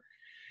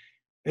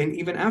 And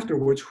even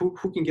afterwards, who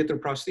can get their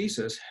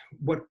prosthesis?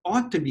 What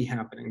ought to be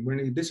happening?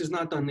 When this is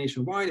not done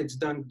nationwide, it's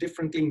done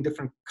differently in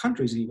different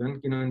countries,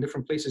 even, in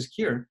different places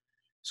here.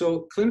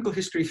 So clinical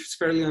history is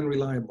fairly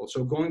unreliable.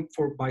 So going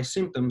by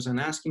symptoms and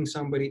asking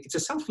somebody, it's a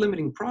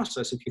self-limiting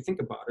process if you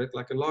think about it,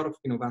 like a lot of,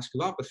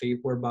 vasculopathy,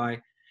 whereby,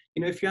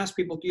 if you ask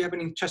people, do you have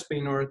any chest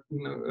pain or,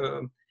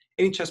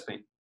 any chest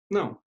pain?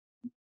 No.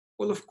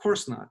 Well, of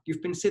course not.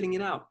 You've been sitting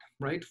it out,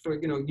 right?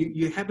 For,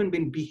 you haven't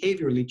been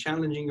behaviorally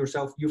challenging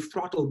yourself. You've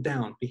throttled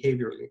down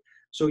behaviorally.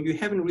 So you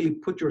haven't really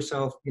put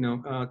yourself,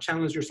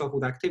 challenged yourself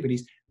with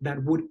activities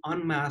that would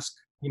unmask,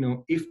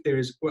 if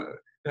there's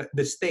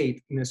the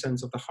state in a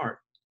sense of the heart.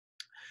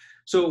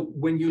 So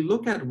when you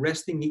look at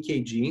resting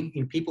EKG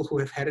in people who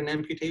have had an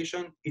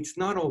amputation, it's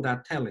not all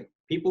that telling.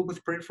 People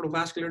with peripheral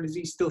vascular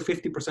disease, still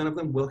 50% of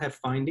them will have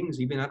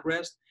findings even at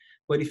rest.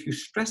 But if you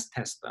stress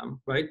test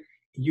them, right,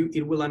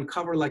 it will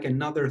uncover like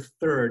another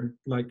third,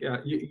 like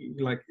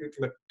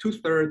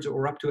 2/3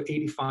 or up to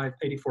 85,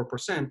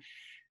 84%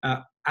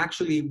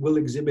 actually will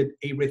exhibit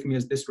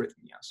arrhythmias,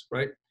 dysrhythmias,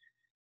 right?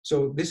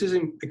 So this is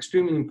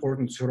extremely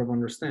important to sort of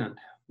understand.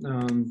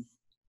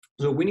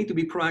 So we need to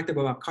be proactive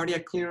about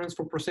cardiac clearance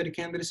for prosthetic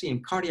candidacy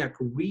and cardiac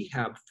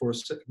rehab for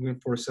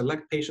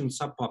select patient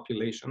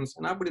subpopulations.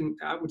 And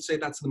I would say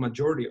that's the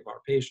majority of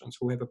our patients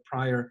who have a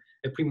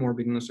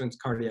premorbid, in a sense,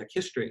 cardiac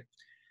history.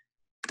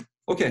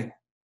 Okay.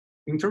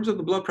 In terms of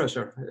the blood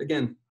pressure,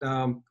 again,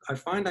 I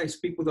find I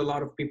speak with a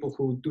lot of people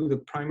who do the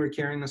primary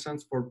care, in a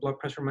sense, for blood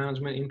pressure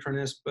management,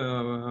 internists,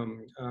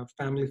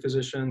 family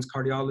physicians,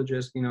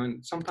 cardiologists,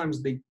 and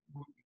sometimes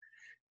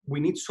we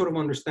need to sort of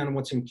understand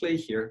what's in play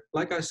here.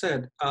 Like I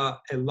said,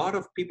 a lot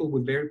of people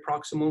with very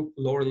proximal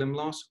lower limb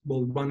loss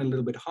will run a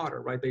little bit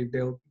hotter, right?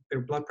 Their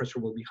blood pressure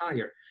will be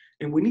higher.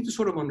 And we need to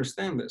sort of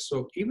understand this.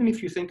 So even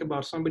if you think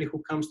about somebody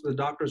who comes to the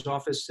doctor's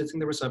office, sits in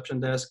the reception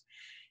desk,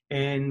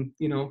 and,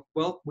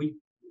 well, we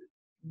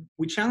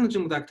challenge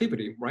them with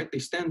activity, right? They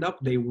stand up,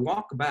 they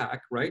walk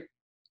back, right?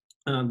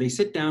 They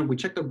sit down, we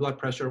check their blood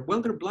pressure.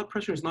 Well, their blood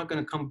pressure is not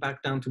going to come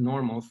back down to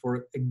normal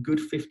for a good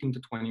 15 to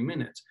 20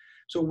 minutes.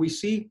 So we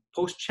see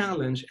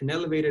post-challenge an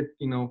elevated,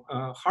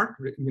 heart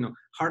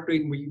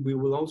rate. We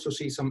will also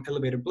see some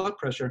elevated blood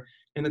pressure.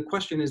 And the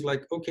question is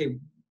like, okay,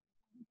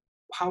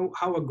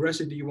 how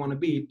aggressive do you want to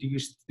be?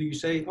 Do you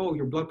say, oh,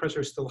 your blood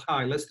pressure is still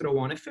high, let's throw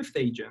on a fifth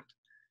agent,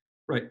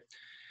 right?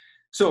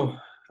 So,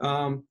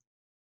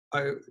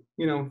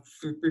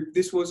 if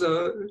this was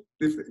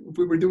if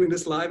we were doing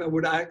this live, I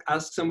would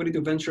ask somebody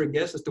to venture a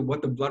guess as to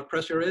what the blood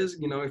pressure is.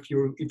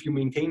 If you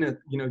maintain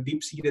a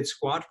deep-seated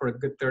squat for a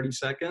good 30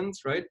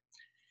 seconds, right?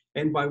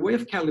 And by way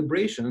of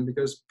calibration,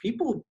 because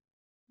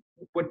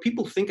what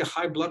people think a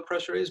high blood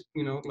pressure is,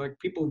 like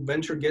people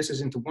venture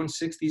guesses into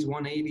 160s,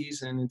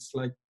 180s, and it's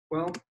like,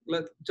 well,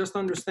 let's just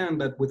understand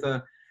that with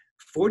a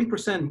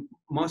 40%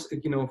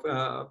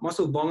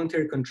 muscle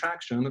voluntary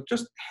contraction of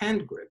just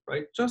hand grip,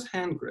 right? Just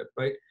hand grip,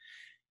 right?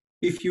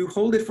 If you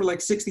hold it for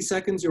like 60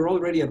 seconds, you're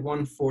already at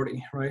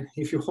 140, right?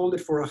 If you hold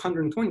it for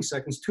 120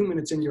 seconds, 2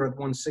 minutes in, you're at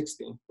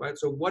 160, right?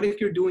 So what if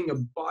you're doing a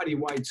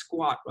body-wide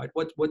squat, right?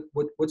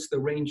 What's the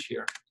range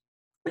here?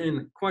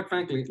 And quite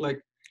frankly,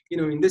 like,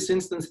 in this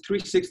instance,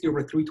 360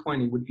 over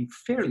 320 would be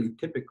fairly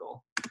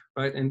typical,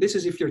 right? And this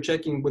is if you're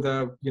checking with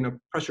a,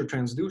 pressure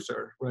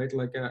transducer, right?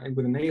 Like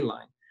with an A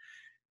line.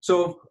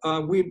 So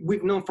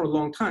we've known for a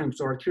long time,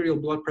 so arterial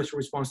blood pressure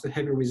response to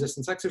heavy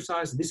resistance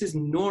exercise, this is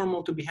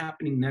normal to be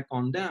happening neck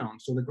on down.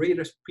 So the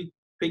greatest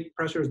peak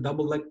pressure is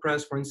double leg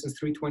press, for instance,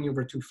 320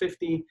 over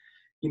 250,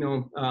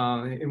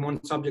 in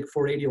one subject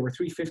 480 over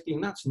 350,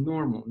 and that's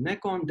normal.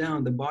 Neck on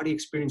down, the body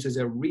experiences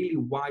a really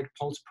wide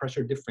pulse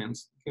pressure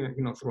difference,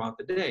 throughout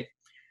the day.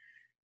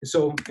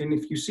 So, and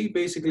if you see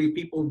basically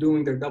people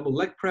doing their double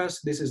leg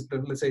press, this is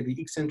let's say the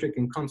eccentric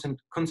and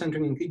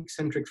concentric and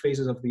eccentric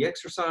phases of the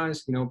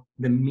exercise.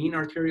 The mean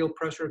arterial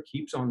pressure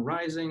keeps on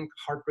rising,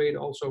 heart rate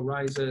also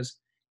rises,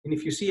 And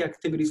if you see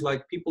activities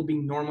like people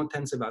being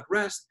normotensive at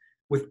rest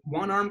with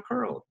one arm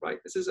curl, right?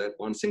 This is at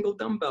one single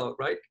dumbbell,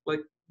 right?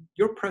 Like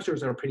your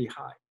pressures are pretty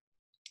high.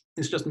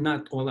 It's just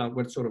not all out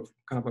what's sort of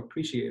kind of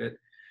appreciated.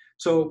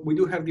 So we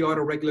do have the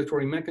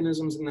autoregulatory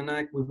mechanisms in the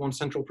neck. We want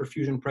central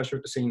perfusion pressure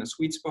to stay in a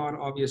sweet spot,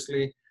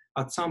 obviously.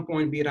 At some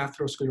point, be it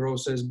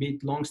atherosclerosis, be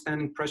it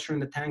long-standing pressure in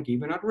the tank,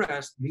 even at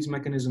rest, these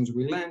mechanisms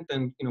relent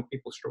and, you know,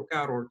 people stroke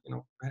out or, you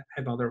know,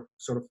 have other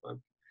sort of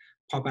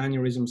pop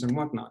aneurysms and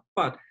whatnot.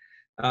 But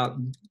I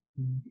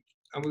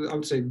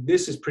would say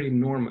this is pretty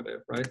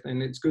normative, right?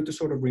 And it's good to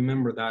sort of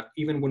remember that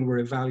even when we're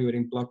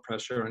evaluating blood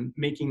pressure and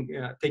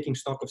taking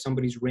stock of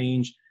somebody's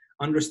range,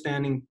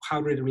 understanding how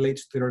it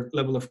relates to their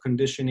level of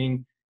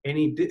conditioning,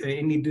 any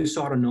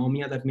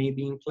dysautonomia that may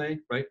be in play,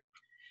 right?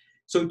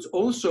 So it's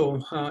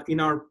also, in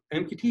our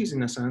amputees,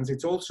 in a sense,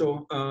 it's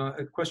also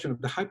a question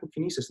of the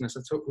hypokinesisness.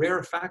 So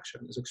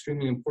rarefaction is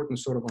extremely important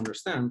to sort of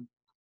understand.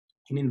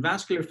 And in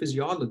vascular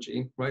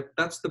physiology, right,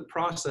 that's the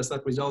process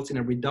that results in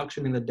a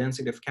reduction in the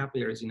density of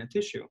capillaries in a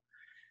tissue.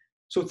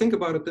 So think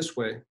about it this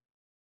way.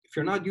 If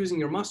you're not using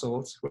your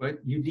muscles, right,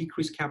 you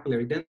decrease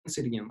capillary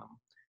density in them.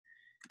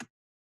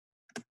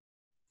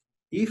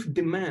 If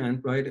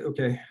demand, right,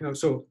 okay,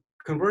 so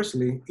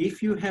conversely,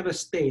 if you have a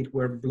state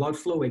where blood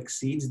flow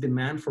exceeds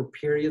demand for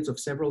periods of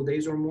several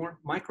days or more,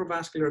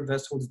 microvascular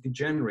vessels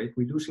degenerate,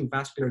 reducing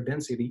vascular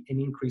density and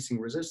increasing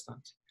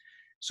resistance.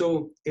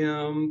 So,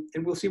 and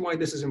we'll see why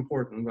this is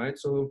important, right?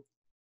 So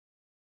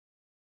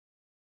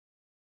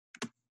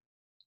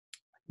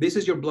this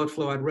is your blood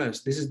flow at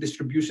rest. This is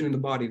distribution in the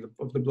body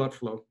of the blood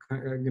flow,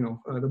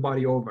 the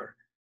body over.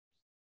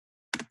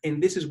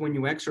 And this is when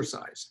you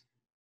exercise.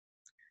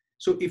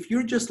 So if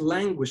you're just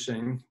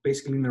languishing,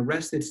 basically in a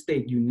rested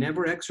state, you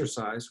never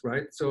exercise,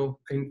 right? So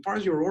as far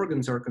as your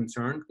organs are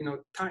concerned, you know,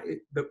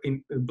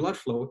 in blood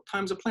flow,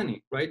 time's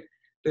aplenty, right?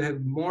 They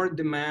have more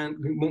demand,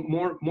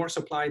 more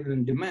supply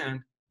than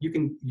demand.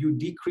 You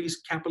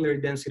decrease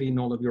capillary density in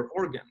all of your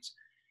organs.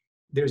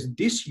 There's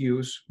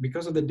disuse,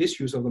 because of the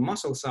disuse of the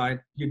muscle side,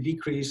 you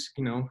decrease,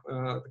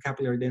 the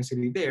capillary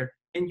density there,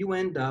 and you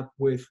end up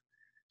with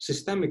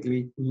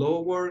systemically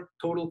lower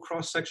total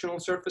cross-sectional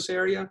surface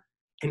area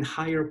and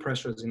higher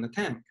pressures in the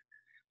tank.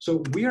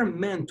 So we are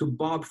meant to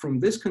bob from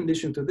this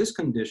condition to this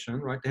condition,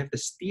 right? To have the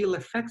steel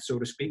effect, so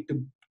to speak,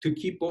 to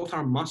keep both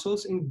our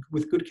muscles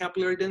with good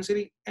capillary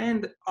density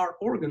and our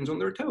organs on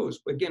their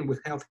toes, again,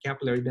 with healthy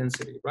capillary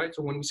density, right?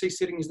 So when we say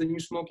sitting is the new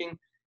smoking,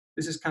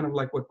 this is kind of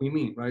like what we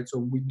mean, right? So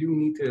we do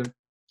need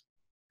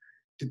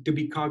to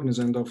be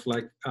cognizant of,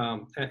 like,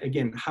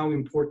 again, how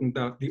important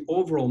the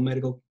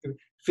overall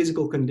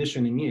physical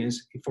conditioning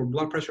is for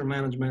blood pressure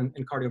management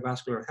and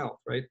cardiovascular health,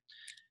 right?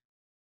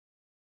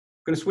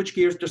 I'm going to switch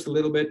gears just a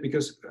little bit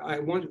because I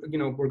want,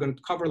 we're going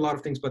to cover a lot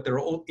of things, but they're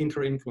all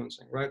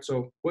inter-influencing, right?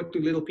 So what do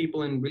little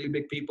people and really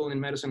big people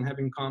in medicine have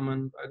in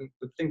common? And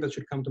the thing that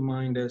should come to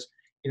mind is,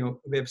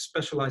 they have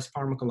specialized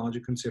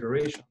pharmacologic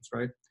considerations,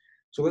 right?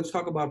 So let's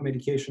talk about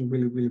medication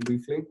really, really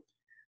briefly.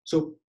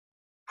 So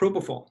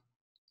propofol.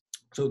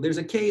 So there's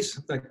a case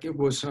that it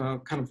was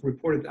kind of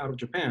reported out of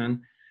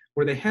Japan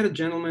where they had a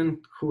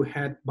gentleman who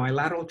had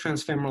bilateral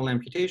transfemoral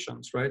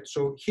amputations, right?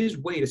 So his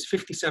weight is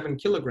 57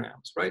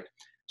 kilograms, right?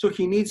 So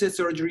he needs a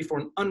surgery for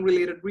an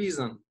unrelated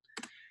reason.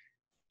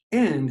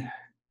 And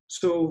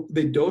so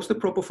they dosed the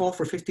propofol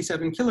for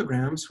 57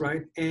 kilograms,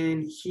 right?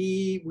 And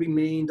he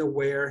remained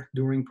aware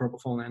during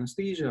propofol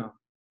anesthesia,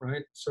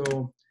 right?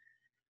 So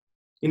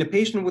in a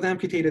patient with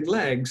amputated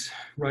legs,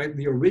 right,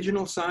 the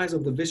original size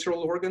of the visceral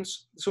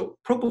organs, so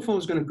propofol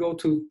is going to go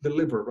to the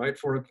liver, right,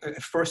 for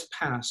a first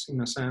pass, in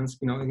a sense.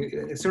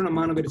 A certain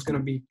amount of it is going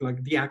to be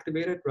like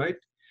deactivated, right?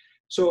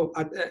 So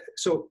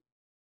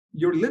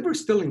your liver is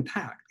still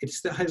intact. It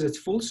still has its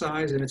full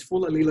size and its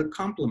full allelic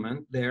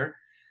complement there.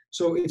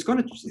 So it's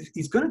gonna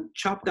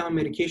chop down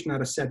medication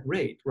at a set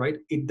rate, right?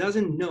 It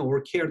doesn't know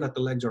or care that the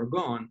legs are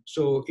gone.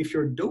 So if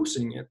you're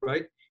dosing it,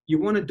 right, you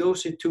want to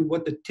dose it to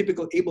what the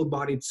typical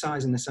able-bodied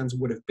size, in a sense,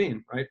 would have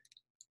been, right,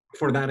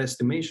 for that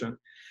estimation.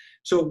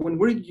 So when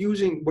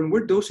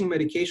we're dosing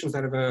medications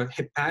that have a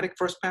hepatic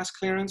first pass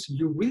clearance,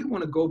 you really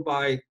want to go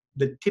by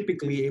the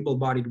typically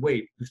able-bodied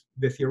weight,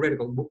 the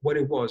theoretical, what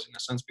it was, in a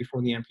sense,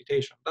 before the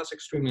amputation. That's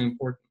extremely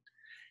important.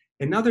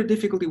 Another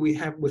difficulty we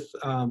have with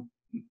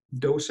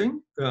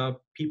dosing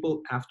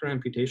people after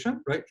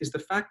amputation, right, is the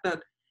fact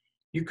that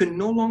you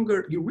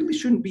really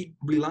shouldn't be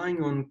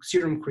relying on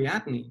serum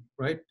creatinine,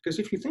 right? Because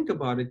if you think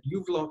about it,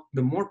 you've lost,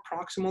 the more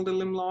proximal the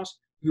limb loss,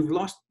 you've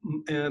lost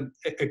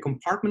a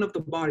compartment of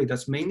the body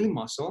that's mainly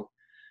muscle.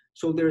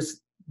 So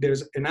there's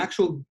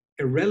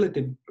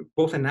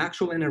both an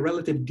actual and a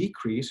relative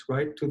decrease,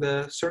 right, to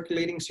the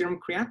circulating serum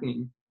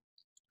creatinine.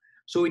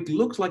 So it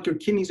looks like your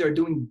kidneys are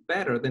doing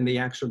better than they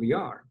actually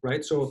are,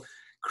 right? So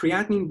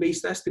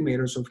creatinine-based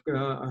estimators of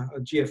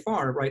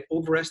GFR, right,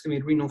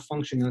 overestimate renal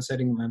function in the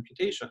setting of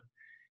amputation.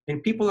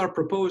 And people are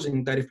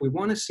proposing that if we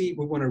want to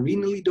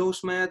renally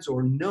dose meds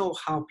or know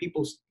how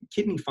people's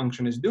kidney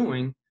function is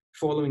doing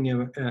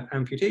following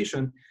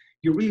amputation,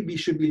 you really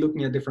should be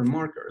looking at different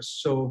markers.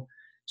 So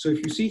So if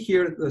you see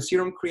here, the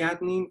serum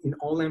creatinine in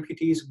all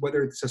amputees,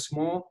 whether it's a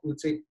small,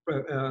 let's say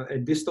a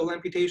distal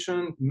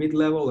amputation,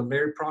 mid-level, a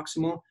very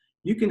proximal,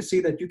 you can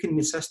see that you can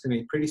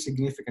misestimate pretty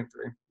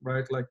significantly,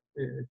 right? Like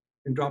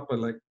and drop it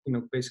like,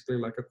 basically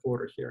like a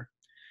quarter here.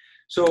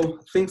 So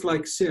things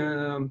like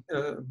serum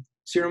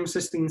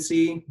cysteine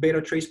C,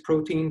 beta trace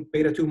protein,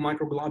 beta 2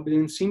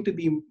 microglobulin seem to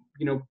be,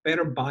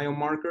 better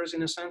biomarkers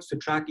in a sense to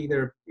track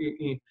either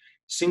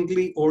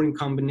singly or in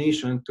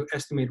combination to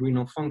estimate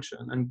renal function.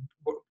 And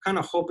we're kind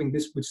of hoping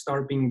this would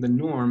start being the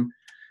norm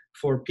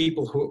for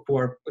people who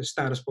are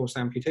status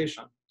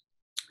post-amputation.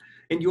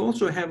 And you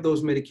also have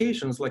those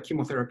medications like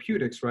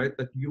chemotherapeutics, right?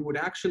 That you would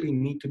actually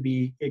need to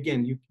be, again,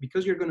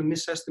 because you're going to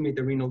misestimate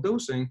the renal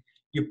dosing,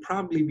 you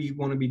probably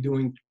want to be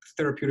doing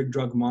therapeutic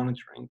drug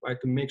monitoring, right?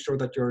 To make sure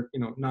that you're,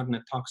 not in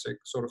a toxic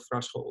sort of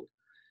threshold.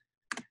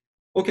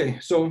 Okay,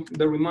 so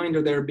the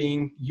reminder there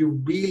being,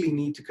 you really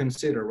need to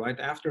consider, right?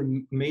 After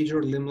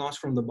major limb loss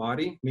from the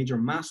body, major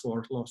mass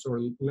loss or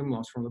limb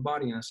loss from the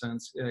body in a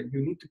sense,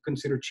 you need to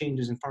consider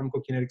changes in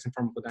pharmacokinetics and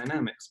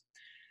pharmacodynamics.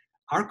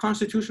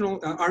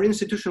 Our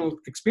institutional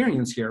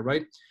experience here,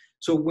 right?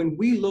 So when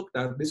we looked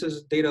at, this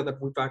is data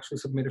that we've actually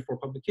submitted for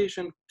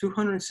publication,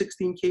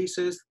 216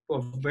 cases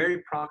of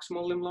very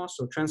proximal limb loss,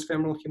 so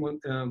transfemoral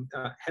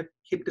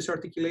hip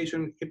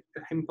disarticulation,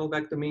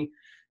 hempelvectomy,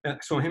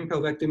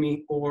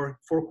 hempelvectomy or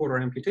four-quarter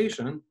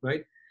amputation,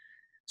 right?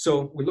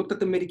 So we looked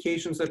at the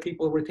medications that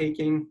people were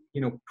taking,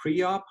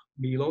 pre-op,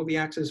 below the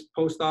axis,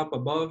 post-op,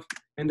 above,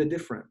 and the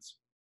difference.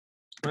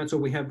 Right, so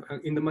we have,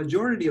 in the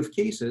majority of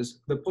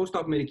cases, the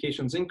post-op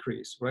medications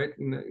increase, right?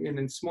 In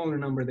a smaller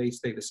number, they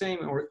stay the same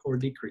or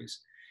decrease.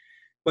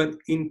 But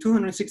in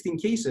 216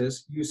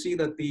 cases, you see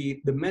that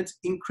the meds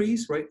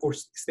increase, right? Or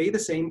stay the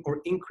same or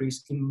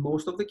increase in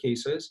most of the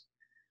cases.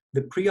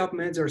 The pre-op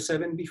meds are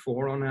 7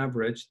 before on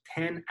average,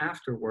 10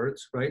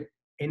 afterwards, right?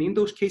 And in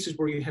those cases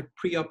where you have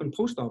pre-op and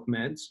post-op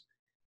meds,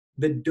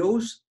 the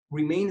dose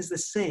remains the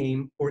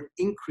same or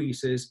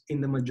increases in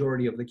the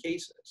majority of the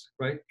cases,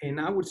 right? And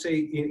I would say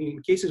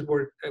in cases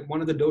where one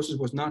of the doses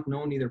was not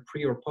known either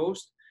pre or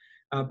post,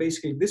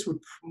 basically this would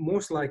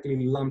most likely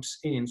lumps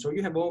in. So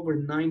you have over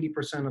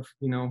 90% of,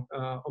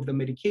 of the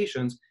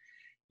medications,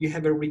 you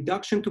have a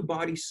reduction to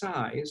body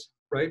size,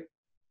 right?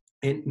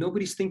 And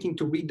nobody's thinking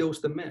to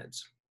redose the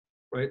meds,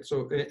 right?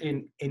 So,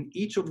 and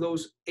each of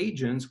those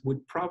agents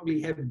would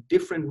probably have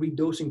different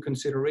redosing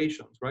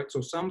considerations, right?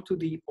 So some to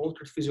the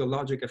altered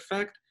physiologic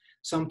effect,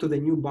 some to the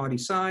new body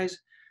size,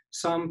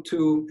 some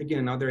to,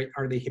 again, are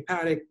they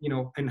hepatic,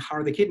 and how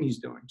are the kidneys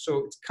doing? So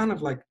it's kind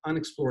of like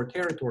unexplored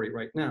territory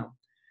right now.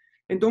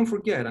 And don't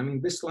forget, I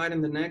mean, this slide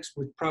and the next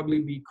would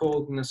probably be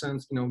called, in a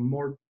sense,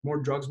 more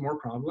drugs, more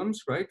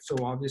problems, right? So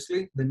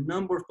obviously the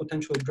number of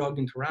potential drug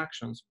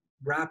interactions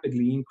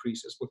rapidly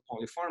increases with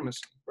polypharmacy,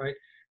 right?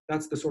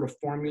 That's the sort of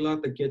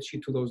formula that gets you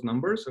to those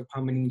numbers of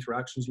how many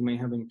interactions you may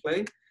have in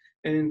play.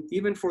 And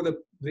even for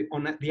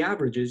on the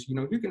averages,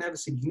 you can have a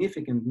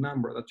significant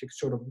number that's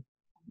sort of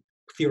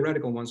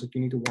theoretical ones that you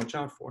need to watch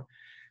out for.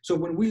 So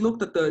when we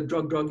looked at the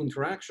drug-drug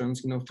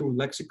interactions, through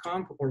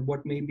lexicon or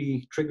what may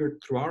be triggered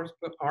through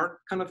our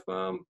kind of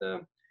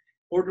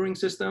ordering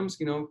systems,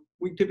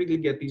 we typically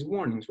get these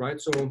warnings,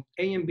 right? So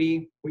A and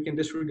B, we can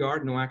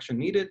disregard, no action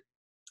needed.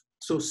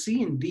 So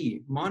C and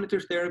D, monitor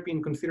therapy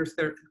and consider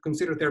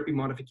therapy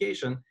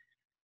modification.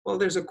 Well,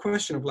 there's a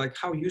question of like,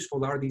 how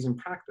useful are these in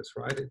practice,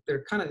 right?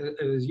 They're kind of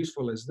as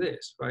useful as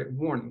this, right?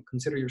 Warning,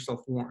 consider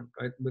yourself warned,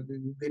 right? But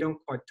they don't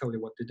quite tell you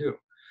what to do.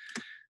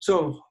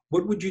 So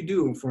what would you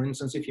do, for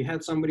instance, if you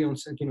had somebody on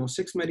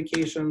 6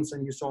 medications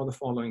and you saw the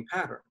following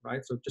pattern,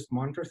 right? So just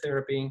monitor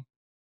therapy.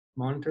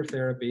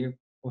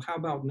 Well, how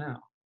about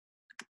now?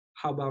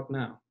 How about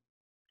now?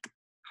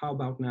 How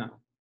about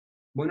now?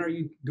 When are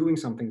you doing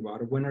something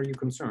about it? When are you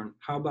concerned?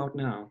 How about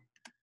now,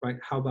 right?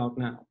 How about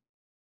now?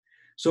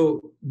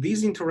 So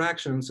these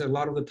interactions, a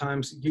lot of the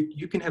times,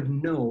 you can have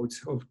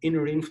nodes of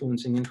inner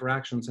influencing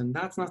interactions, and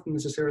that's not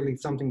necessarily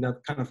something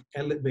that kind of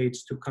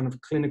elevates to kind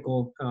of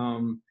clinical,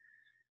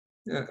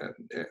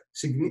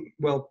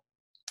 well,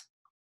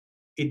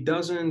 it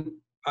doesn't,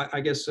 I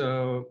guess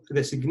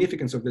the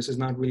significance of this is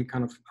not really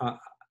kind of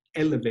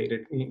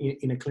elevated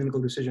in a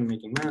clinical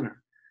decision-making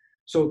manner.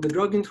 So the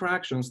drug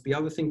interactions, the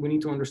other thing we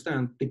need to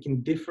understand, they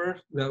can differ,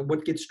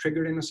 what gets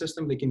triggered in a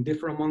system, they can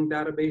differ among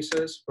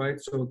databases, right?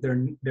 So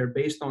they're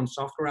based on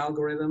software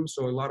algorithms.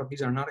 So a lot of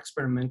these are not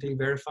experimentally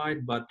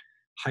verified, but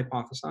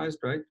hypothesized,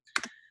 right?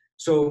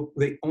 So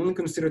they only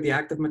consider the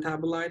active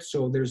metabolites.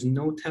 So there's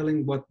no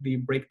telling what the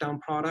breakdown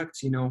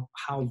products,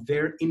 how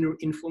they're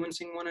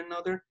influencing one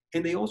another.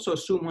 And they also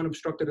assume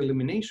unobstructed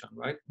elimination,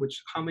 right?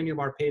 Which how many of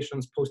our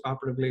patients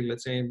post-operatively,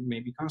 let's say, may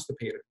be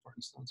constipated, for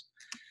instance,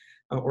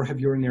 or have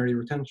urinary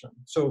retention.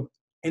 So,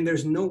 and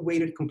there's no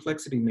weighted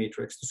complexity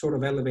matrix to sort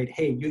of elevate,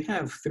 hey, you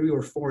have 3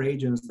 or 4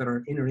 agents that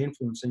are inner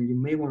influencing, you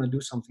may want to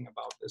do something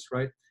about this,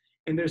 right?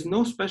 And there's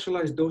no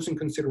specialized dosing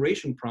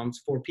consideration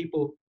prompts for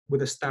people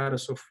with a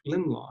status of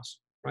limb loss,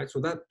 right? So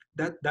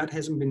that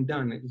hasn't been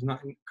done. It is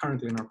not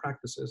currently in our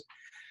practices.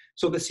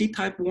 So the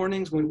C-type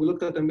warnings, when we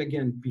looked at them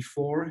again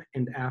before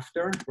and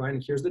after, right,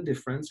 and here's the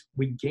difference.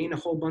 We gain a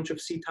whole bunch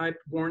of C-type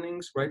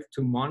warnings, right,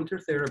 to monitor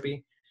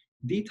therapy.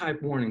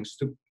 D-type warnings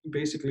to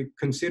basically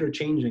consider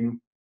changing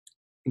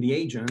the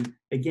agent,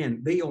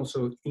 again, they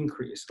also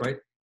increase, right?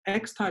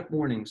 X-type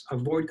warnings,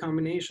 avoid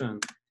combination,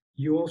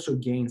 you also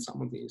gain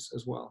some of these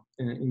as well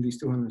in these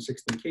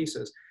 216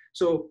 cases.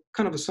 So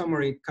kind of a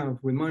summary, kind of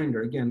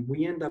reminder, again,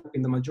 we end up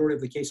in the majority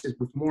of the cases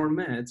with more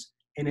meds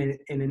and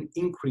an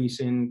increase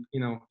in, you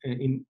know,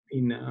 in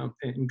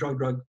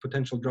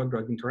potential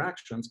drug-drug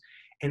interactions.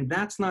 And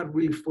that's not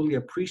really fully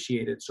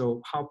appreciated.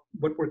 So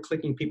what we're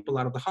clicking people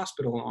out of the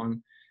hospital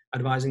on,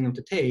 advising them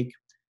to take,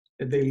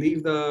 they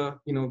leave the,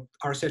 you know,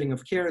 our setting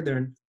of care,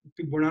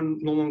 we're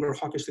no longer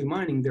hawkishly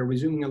mining, they're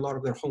resuming a lot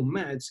of their home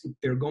meds,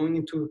 they're going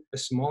into a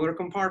smaller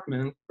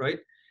compartment, right?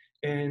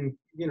 And,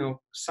 you know,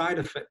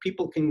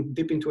 people can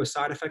dip into a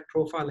side effect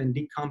profile and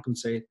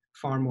decompensate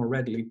far more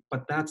readily,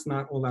 but that's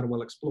not all that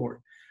well explored.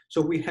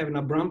 So we have an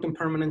abrupt and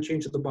permanent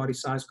change of the body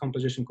size,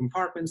 composition,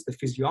 compartments, the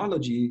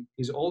physiology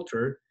is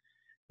altered.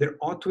 There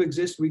ought to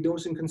exist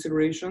redosing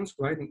considerations,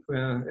 right,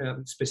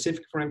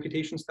 specific for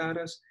amputation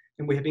status,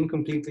 and we have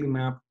incompletely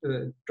mapped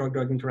the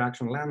drug-drug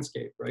interaction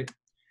landscape, right?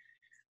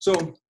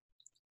 So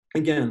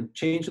again,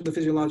 change of the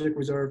physiologic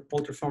reserve,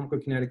 altered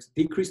pharmacokinetics,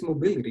 decreased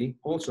mobility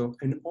also,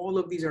 and all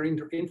of these are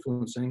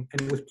influencing,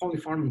 and with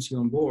polypharmacy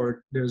on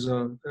board, there's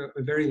a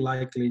very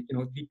likely, you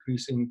know,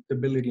 decreasing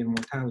debility and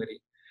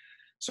mortality.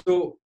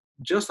 So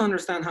just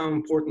understand how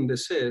important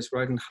this is,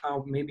 right, and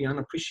how maybe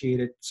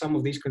unappreciated some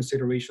of these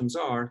considerations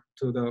are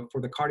for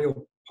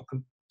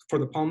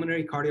the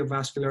pulmonary,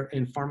 cardiovascular,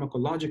 and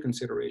pharmacologic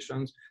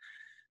considerations.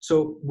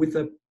 So with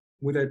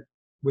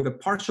a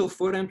partial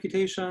foot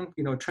amputation,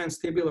 you know,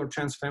 transtibial or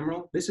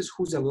transfemoral, this is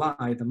who's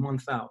alive a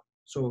month out.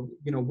 So,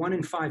 you know, 1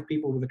 in 5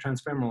 people with a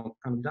transfemoral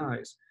kind of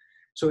dies.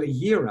 So a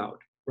year out,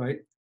 right,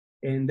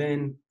 and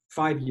then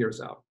 5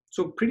 years out.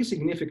 So pretty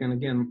significant,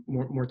 again,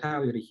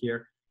 mortality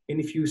here. And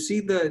if you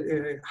see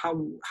the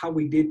how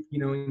we did, you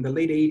know, in the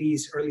late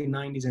 80s, early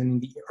 90s, and in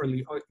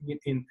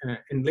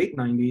the in late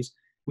 90s,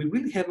 we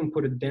really haven't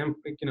put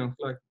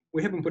a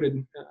we haven't put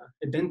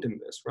a dent in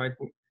this, right?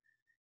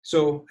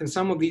 So, and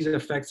some of these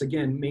effects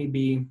again may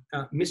be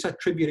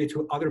misattributed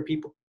to other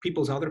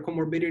people's other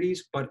comorbidities,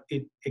 but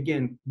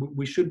again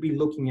we should be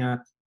looking at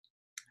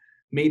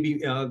maybe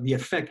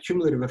the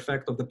cumulative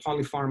effect of the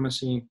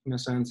polypharmacy, in a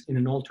sense, in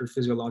an altered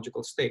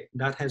physiological state.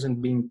 That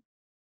hasn't been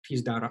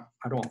teased out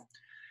at all.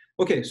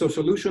 Okay, so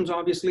solutions,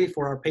 obviously,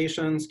 for our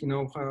patients, you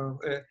know,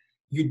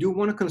 you do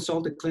want to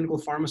consult a clinical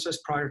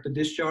pharmacist prior to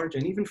discharge,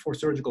 and even for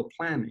surgical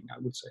planning, I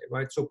would say,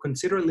 right? So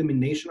consider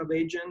elimination of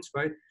agents,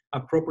 right?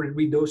 Appropriate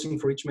redosing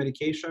for each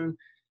medication.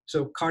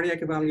 So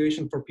cardiac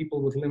evaluation for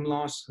people with limb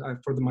loss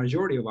for the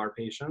majority of our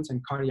patients,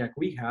 and cardiac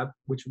rehab,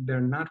 which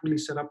they're not really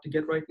set up to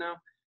get right now,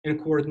 and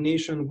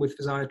coordination with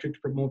physiatry to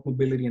promote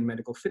mobility and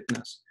medical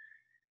fitness.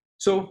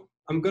 So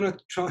I'm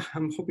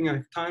hoping I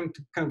have time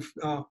to kind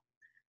of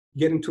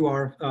get into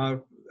our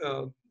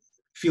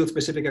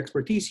field-specific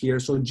expertise here.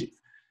 So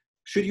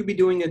should you be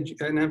doing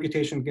an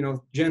amputation, you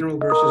know, general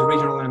versus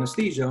regional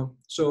anesthesia?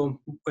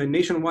 So a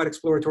nationwide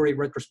exploratory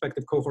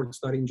retrospective cohort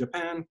study in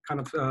Japan kind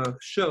of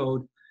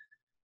showed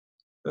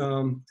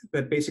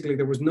that basically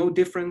there was no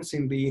difference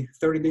in the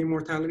 30-day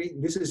mortality.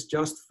 This is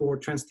just for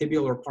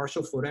transtibial or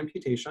partial foot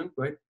amputation,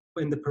 right?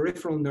 In the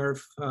peripheral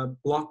nerve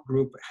block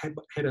group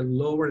had a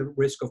lower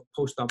risk of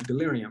post-op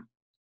delirium.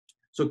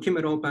 So Kim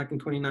et al. Back in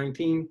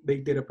 2019, they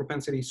did a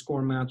propensity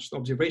score matched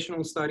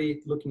observational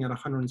study looking at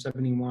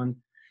 171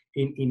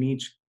 in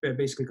each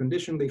basically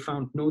condition. They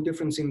found no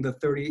difference in the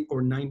 30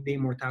 or 90-day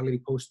mortality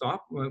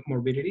post-op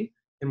morbidity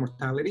and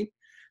mortality.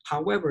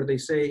 However, they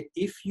say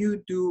if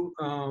you do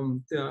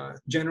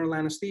general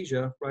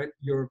anesthesia, right,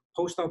 your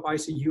post-op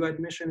ICU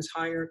admission is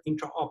higher,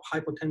 intra-op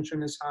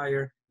hypotension is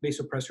higher,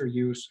 vasopressor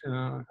use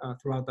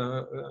throughout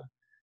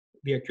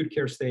the acute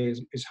care stay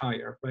is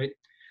higher, right?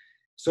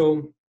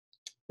 So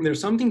there's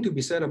something to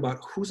be said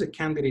about who's a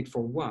candidate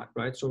for what,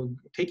 right? So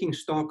taking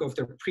stock of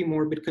their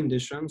premorbid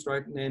conditions,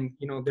 right? And,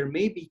 you know, there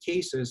may be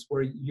cases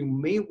where you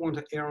may want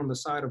to err on the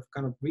side of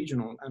kind of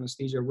regional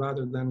anesthesia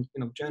rather than,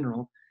 you know,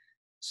 general.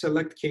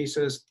 Select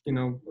cases, you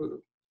know,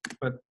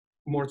 but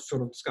more to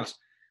sort of discuss.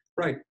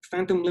 Right,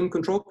 phantom limb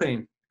control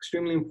pain,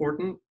 extremely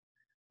important.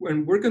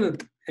 And we're gonna,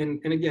 and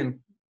again,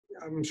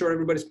 I'm sure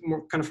everybody's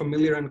more kind of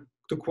familiar and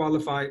to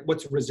qualify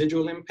what's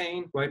residual limb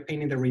pain, right?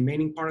 Pain in the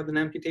remaining part of an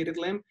amputated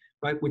limb,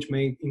 right? Which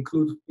may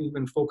include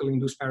even focally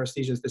induced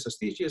paresthesias,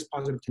 dysesthesias,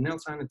 positive Tinel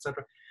sign,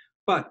 etc.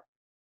 But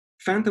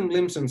phantom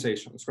limb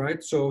sensations,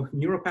 right? So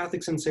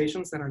neuropathic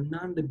sensations that are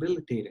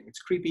non-debilitating. It's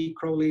creepy,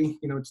 crawly,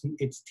 you know,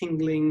 it's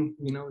tingling,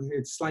 you know,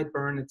 it's slight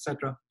burn,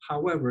 etc.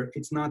 However,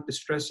 it's not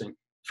distressing.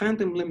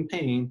 Phantom limb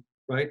pain,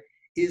 right,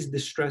 is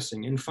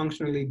distressing and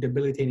functionally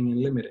debilitating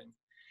and limiting.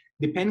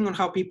 depending on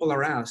how people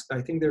are asked,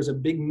 I think there's a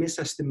big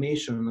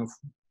misestimation of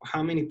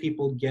how many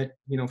people get,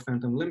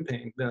 phantom limb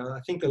pain. I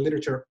think the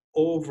literature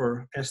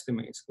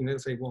overestimates. They'll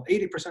say, well,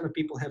 80% of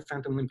people have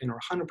phantom limb pain, or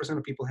 100%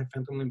 of people have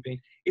phantom limb pain.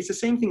 It's the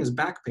same thing as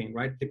back pain,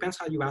 right? Depends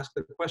how you ask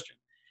the question.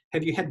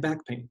 Have you had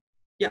back pain?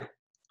 Yeah,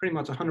 pretty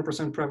much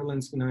 100%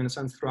 prevalence, in a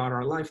sense, throughout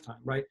our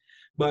lifetime, right?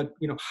 But,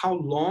 how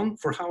long,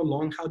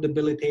 how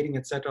debilitating,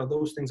 et cetera,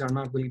 those things are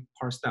not really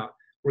parsed out.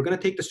 We're going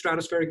to take the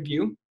stratospheric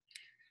view.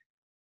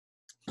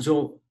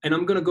 So, and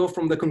I'm going to go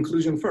from the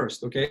conclusion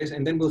first, okay?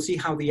 And then we'll see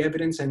how the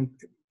evidence and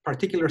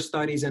particular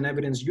studies and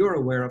evidence you're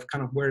aware of,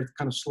 kind of where it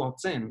kind of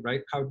slots in,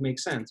 right? How it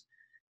makes sense.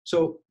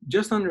 So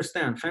just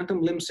understand,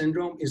 phantom limb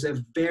syndrome is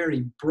a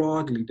very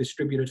broadly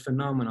distributed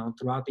phenomenon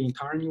throughout the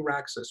entire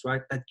neuraxis,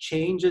 right? That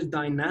changes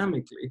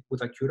dynamically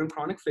with acute and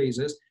chronic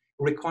phases,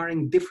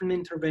 requiring different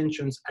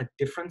interventions at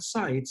different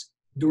sites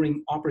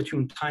during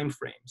opportune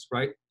timeframes,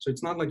 right? So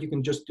it's not like you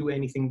can just do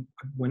anything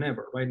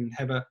whenever, right? And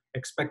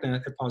expect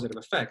a positive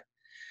effect.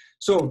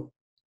 So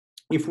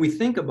if we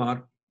think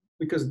about,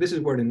 because this is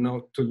where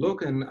to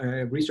look, and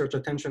research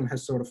attention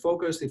has sort of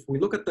focused, if we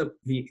look at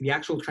the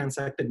actual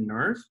transected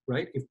nerve,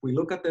 right? If we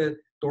look at the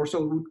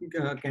dorsal root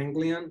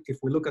ganglion, if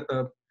we look at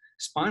the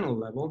spinal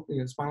level,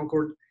 spinal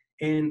cord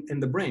and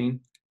the brain,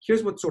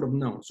 here's what's sort of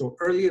known. So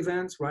early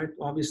events, right?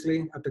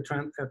 Obviously at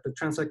the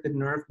transected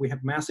nerve, we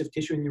have massive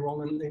tissue and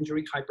neuronal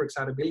injury,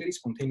 hyperexcitability,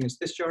 spontaneous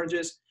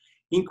discharges,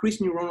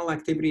 increased neuronal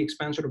activity,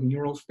 expansion of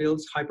neural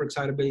fields,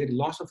 hyperexcitability,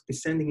 loss of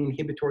descending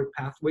inhibitory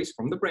pathways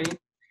from the brain.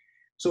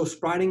 So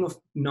spreading of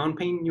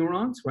non-pain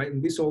neurons, right?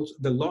 And this also,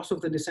 the loss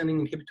of the descending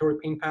inhibitory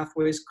pain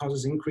pathways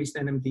causes increased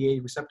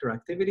NMDA receptor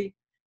activity.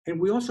 And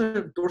we also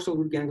have dorsal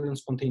root ganglion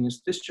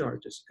spontaneous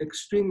discharges,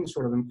 extremely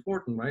sort of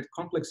important, right?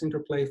 Complex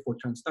interplay for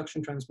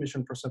transduction,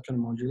 transmission, perception,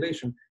 and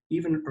modulation,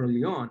 even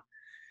early on.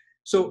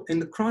 So in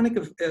the chronic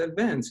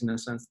events, in a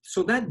sense,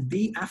 so that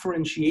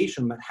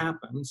deafferentiation that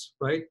happens,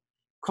 right,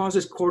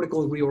 causes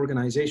cortical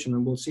reorganization,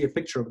 and we'll see a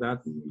picture of that,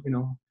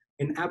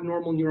 an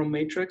abnormal neural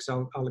matrix,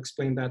 I'll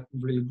explain that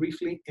really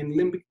briefly, and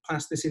limbic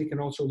plasticity can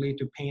also lead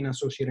to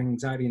pain-associated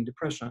anxiety and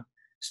depression.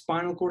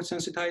 Spinal cord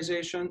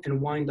sensitization and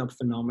wind-up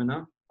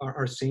phenomena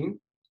are seen.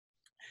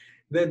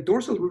 The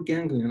dorsal root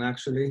ganglion,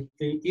 actually,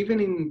 even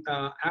in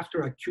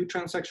after acute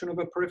transection of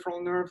a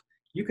peripheral nerve,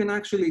 you can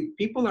actually,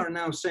 people are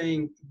now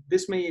saying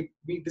this may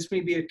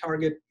be a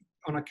target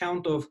on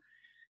account of,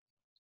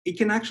 it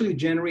can actually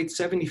generate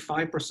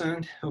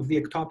 75% of the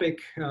ectopic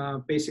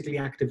basically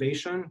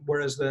activation,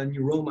 whereas the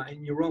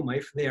neuroma,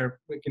 if they are,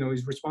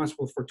 is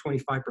responsible for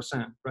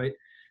 25%, right?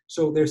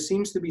 So there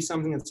seems to be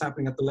something that's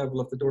happening at the level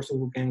of the dorsal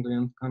root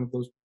ganglion, kind of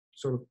those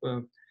sort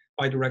of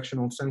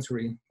bidirectional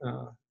sensory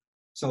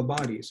cell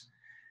bodies.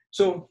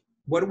 So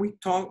what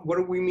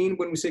do we mean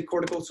when we say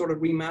cortical sort of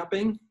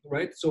remapping,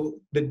 right? So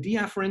the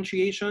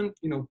deafferentiation,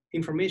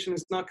 information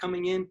is not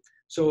coming in.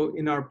 So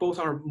in both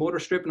our motor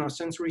strip and our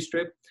sensory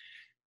strip.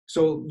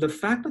 So the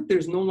fact that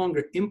there's no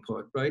longer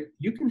input, right?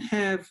 You can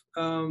have,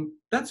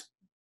 that's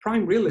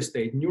prime real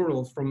estate,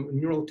 from a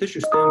neural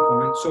tissue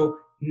standpoint. So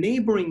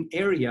neighboring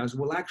areas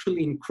will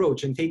actually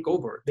encroach and take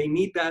over. They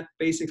need that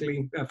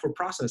basically for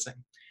processing.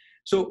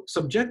 So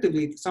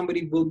subjectively,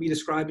 somebody will be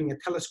describing a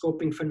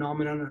telescoping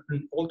phenomenon,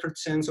 an altered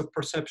sense of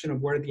perception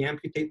of where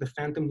the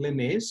phantom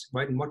limb is,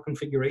 right? And what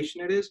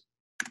configuration it is.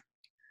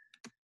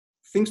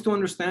 Things to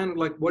understand,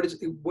 like what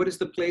is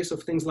the place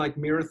of things like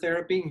mirror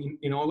therapy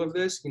in all of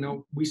this?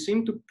 We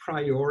seem to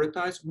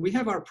prioritize. We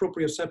have our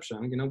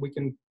proprioception. We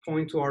can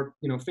point to our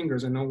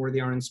fingers and know where they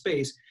are in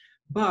space,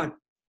 but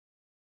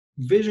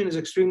vision is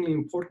extremely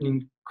important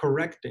in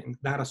correcting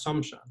that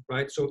assumption,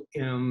 right? So,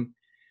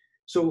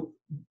 so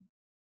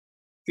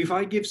if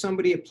I give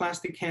somebody a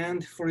plastic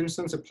hand, for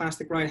instance, a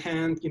plastic right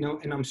hand,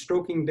 and I'm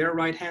stroking their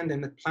right hand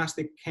and the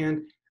plastic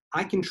hand,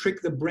 I can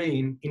trick the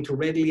brain into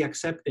readily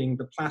accepting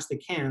the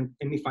plastic hand.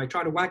 And if I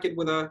try to whack it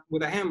with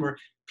a hammer,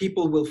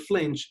 people will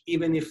flinch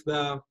even if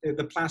the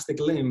plastic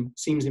limb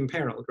seems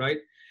imperiled, right?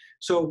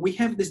 So we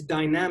have this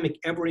dynamic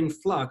ever in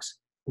flux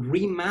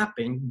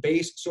remapping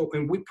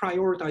and we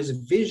prioritize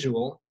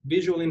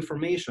visual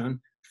information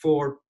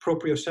for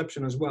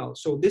proprioception as well.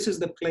 So this is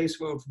the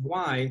place of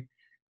why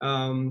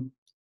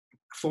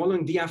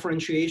following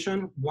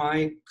deafferentiation,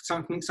 why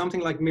something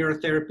like mirror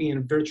therapy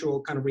and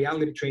virtual kind of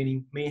reality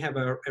training may have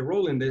a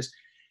role in this.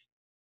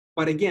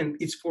 But again,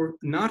 it's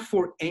not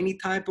for any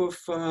type of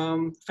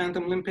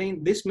phantom limb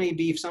pain. This may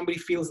be if somebody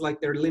feels like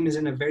their limb is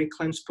in a very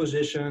clenched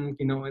position,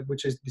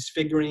 which is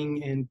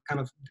disfiguring and kind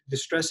of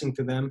distressing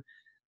to them.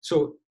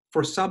 So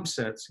for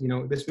subsets,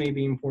 this may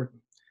be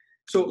important.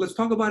 So let's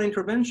talk about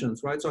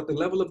interventions, right? So at the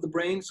level of the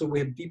brain, so we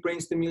have deep brain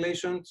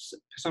stimulation.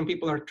 Some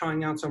people are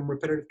trying out some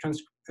repetitive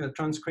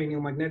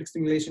transcranial magnetic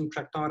stimulation,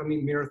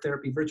 tracheotomy, mirror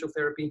therapy, virtual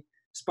therapy,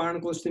 spinal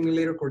cord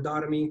stimulator,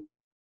 cordotomy,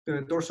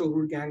 dorsal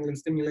root ganglion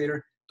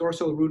stimulator,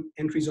 dorsal root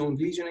entry zone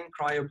lesioning,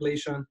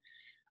 cryoablation,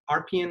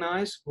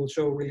 RPNIs will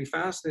show really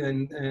fast,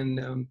 and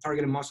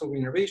targeted muscle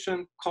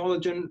reinnervation,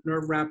 collagen,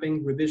 nerve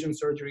wrapping, revision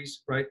surgeries,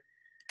 right?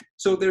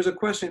 So there's a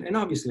question, and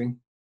obviously,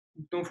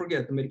 don't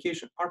forget the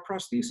medication. Our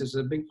prosthesis is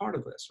a big part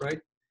of this, right?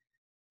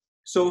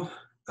 So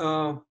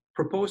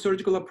proposed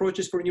surgical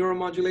approaches for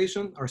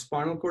neuromodulation are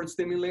spinal cord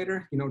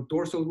stimulator,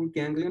 dorsal root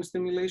ganglion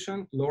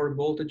stimulation, lower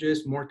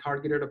voltages, more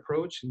targeted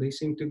approach. They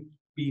seem to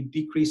be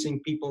decreasing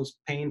people's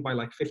pain by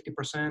like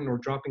 50% or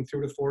dropping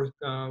 3 to 4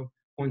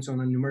 points on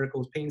a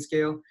numerical pain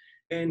scale.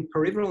 And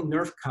peripheral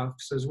nerve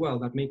cuffs as well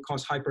that may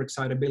cause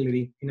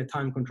hyperexcitability in a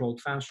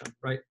time-controlled fashion,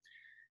 right?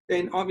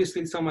 Then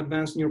obviously some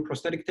advanced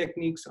neuroprosthetic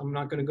techniques I'm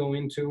not going to go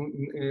into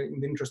in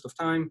the interest of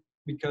time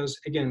because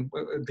again,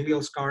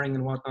 glial scarring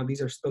and whatnot,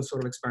 these are still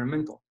sort of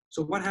experimental.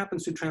 So what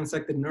happens to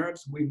transected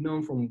nerves? We've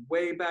known from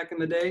way back in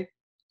the day,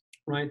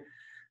 right?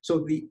 So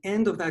the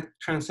end of that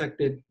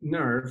transected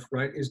nerve,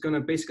 right, is going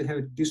to basically have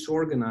a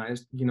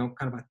disorganized,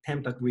 kind of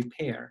attempt at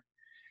repair.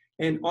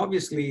 And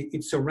obviously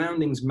its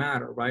surroundings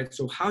matter, right?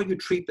 So how you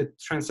treat the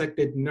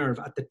transected nerve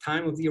at the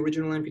time of the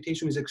original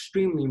amputation is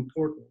extremely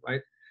important,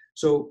 right?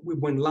 So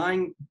when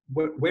lying,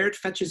 where it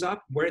fetches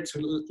up, where it's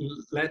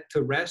led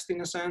to rest in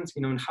a sense,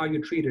 and how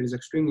you treat it is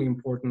extremely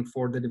important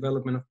for the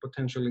development of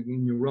potentially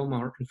neuroma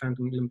or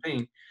phantom limb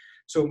pain.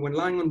 So when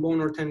lying on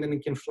bone or tendon,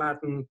 it can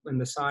flatten when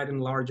the side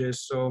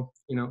enlarges. So,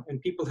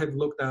 and people have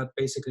looked at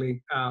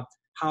basically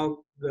how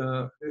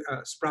the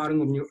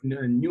sprouting of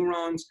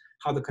neurons,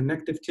 how the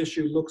connective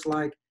tissue looks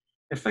like.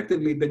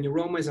 Effectively, the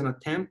neuroma is an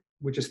attempt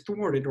which is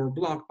thwarted or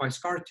blocked by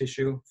scar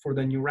tissue for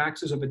the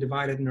neuraxis of a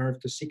divided nerve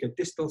to seek a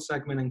distal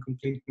segment and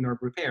complete nerve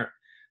repair.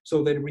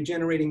 So the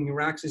regenerating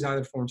neuraxis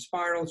either form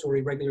spirals or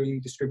irregularly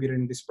distributed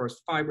and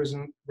dispersed fibers,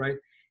 right?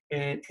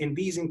 And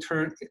these in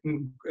turn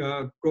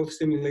growth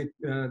stimulate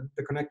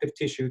the connective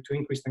tissue to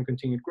increase and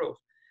continued growth.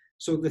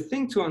 So the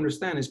thing to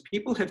understand is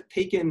people have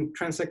taken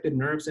transected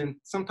nerves and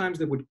sometimes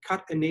they would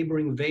cut a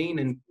neighboring vein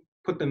and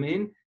put them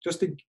in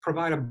just to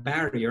provide a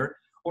barrier,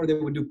 or they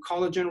would do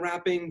collagen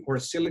wrapping or a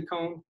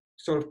silicone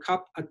sort of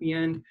cup at the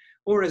end,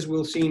 or as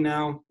we'll see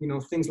now,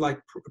 things like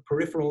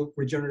peripheral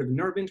regenerative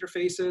nerve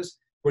interfaces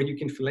where you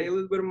can fillet a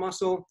little bit of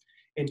muscle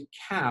and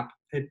cap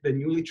at the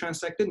newly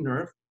transected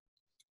nerve.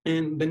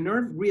 And the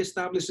nerve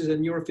reestablishes a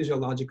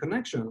neurophysiologic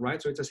connection,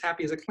 right? So it's as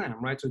happy as a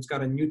clam, right? So it's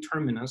got a new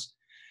terminus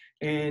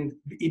and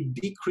it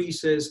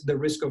decreases the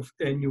risk of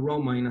a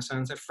neuroma, in a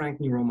sense, a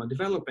frank neuroma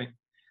developing.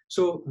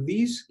 So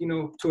these,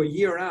 to a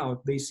year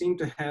out, they seem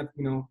to have,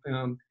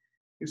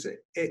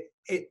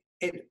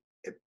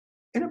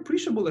 an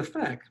appreciable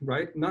effect,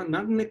 right? Not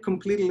in a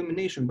complete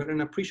elimination, but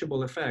an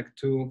appreciable effect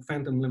to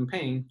phantom limb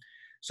pain.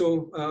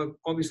 So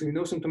obviously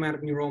no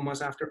symptomatic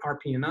neuromas after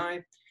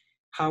RPNI.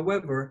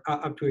 However,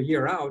 up to a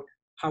year out.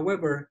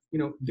 However,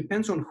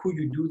 depends on who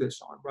you do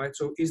this on, right?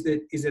 So is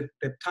it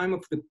the time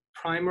of the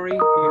primary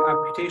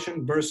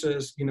amputation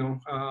versus,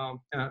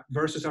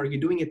 versus are you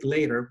doing it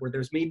later where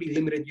there's maybe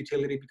limited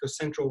utility because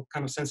central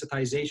kind of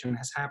sensitization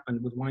has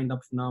happened with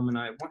wind-up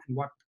phenomena and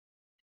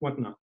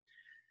whatnot.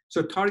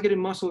 So targeted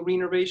muscle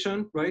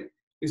reinnervation, right,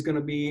 is going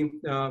to be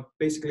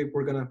basically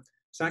we're going to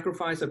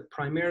sacrifice a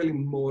primarily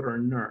motor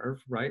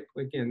nerve, right?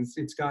 Again,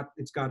 it's got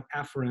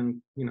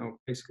afferent,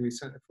 basically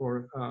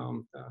for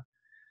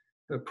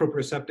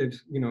proprioceptive,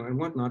 and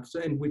whatnot.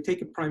 So, and we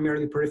take a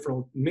primarily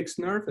peripheral mixed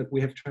nerve that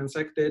we have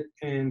transected,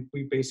 and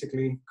we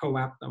basically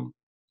co-apt them.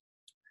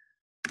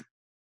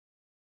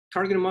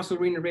 Targeted muscle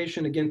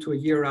reinnervation, again, to a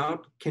year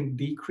out, can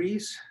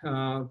decrease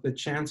the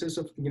chances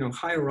of,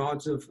 higher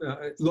odds of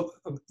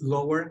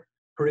lower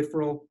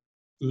peripheral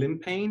limb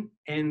pain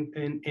and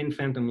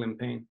phantom limb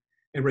pain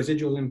and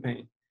residual limb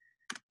pain.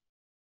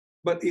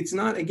 But it's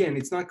not, again,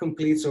 it's not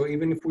complete. So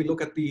even if we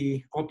look at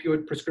the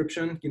opioid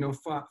prescription,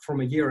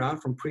 from a year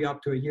out, from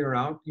pre-op to a year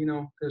out,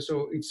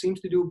 so it seems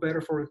to do better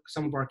for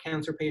some of our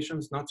cancer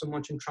patients, not so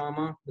much in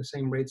trauma. The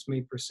same rates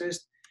may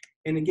persist.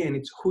 And again,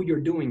 it's who you're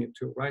doing it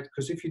to, right?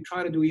 Because if you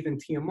try to do even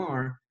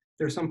TMR,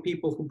 there are some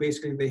people who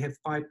basically, they have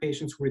 5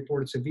 patients who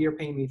reported severe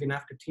pain even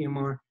after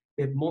TMR.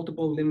 They had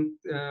multiple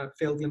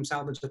failed limb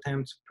salvage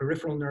attempts,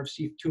 peripheral nerve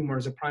sheath tumor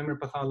as a primary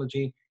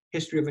pathology,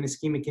 history of an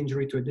ischemic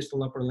injury to a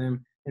distal upper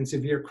limb, and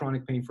severe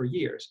chronic pain for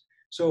years.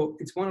 So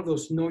it's one of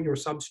those know your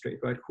substrate,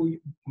 right? Who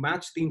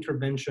match the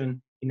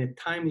intervention in a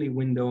timely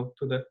window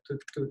to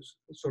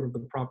sort of the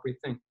appropriate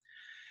thing.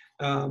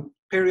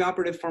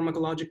 Perioperative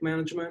pharmacologic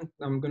management,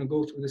 I'm going to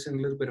go through this in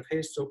a little bit of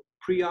haste. So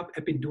pre-op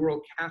epidural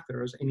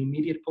catheters and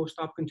immediate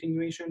post-op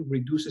continuation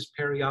reduces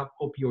peri-op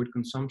opioid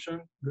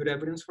consumption. Good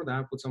evidence for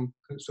that, with some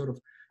sort of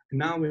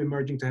now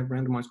emerging to have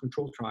randomized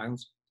control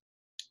trials.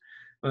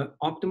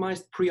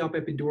 Optimized pre-op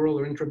epidural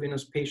or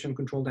intravenous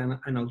patient-controlled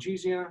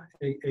analgesia.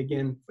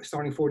 Again,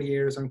 starting 40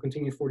 hours and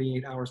continuing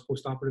 48 hours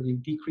post-operatively,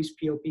 decrease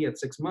PLP at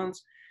 6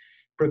 months.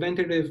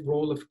 Preventative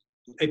role of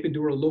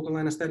epidural local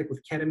anesthetic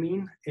with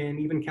ketamine and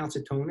even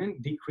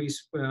calcitonin,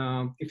 decrease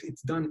if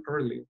it's done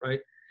early, right?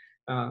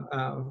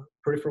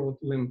 Peripheral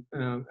limb,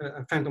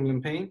 phantom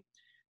limb pain.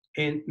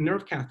 And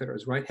nerve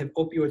catheters, right, have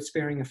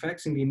opioid-sparing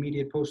effects in the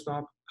immediate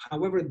post-op.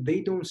 However,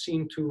 they don't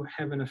seem to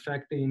have an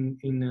effect in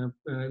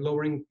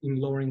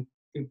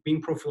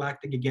being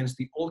prophylactic against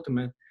the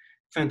ultimate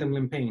phantom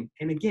limb pain.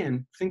 And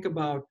again, think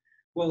about,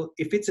 well,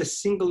 if it's a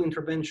single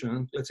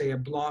intervention, let's say a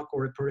block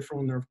or a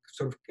peripheral nerve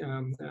sort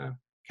of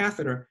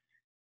catheter,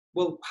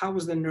 well, how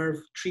was the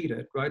nerve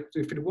treated, right?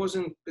 If it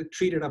wasn't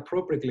treated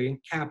appropriately,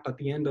 capped at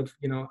the end of,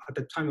 at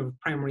the time of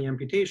primary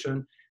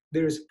amputation,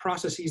 there's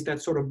processes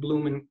that sort of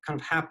bloom and kind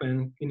of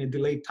happen in a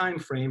delayed time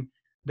frame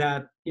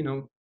that,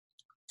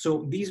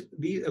 so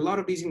a lot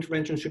of these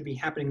interventions should be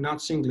happening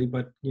not singly,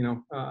 but,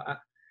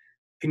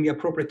 in the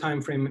appropriate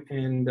time frame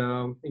and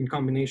in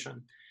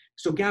combination.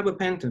 So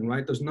gabapentin,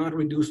 right, does not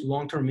reduce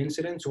long-term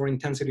incidence or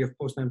intensity of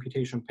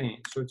post-amputation pain.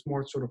 So it's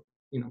more sort of,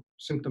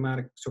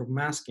 symptomatic sort of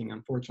masking,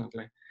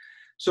 unfortunately.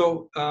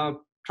 So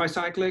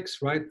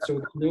tricyclics, right?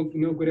 So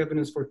no good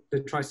evidence for the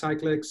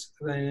tricyclics.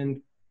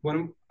 And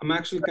I'm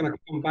actually going to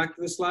come back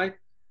to this slide.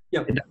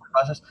 Yeah.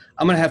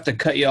 I'm going to have to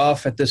cut you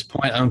off at this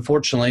point,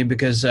 unfortunately,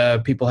 because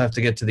people have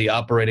to get to the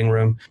operating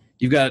room.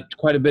 You've got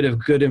quite a bit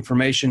of good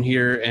information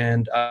here,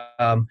 and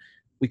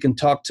we can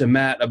talk to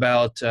Matt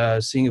about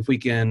seeing if we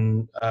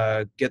can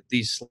get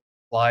these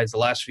slides, the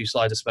last few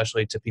slides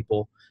especially, to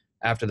people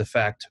after the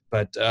fact.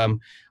 But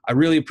I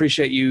really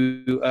appreciate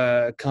you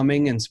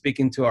coming and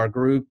speaking to our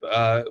group.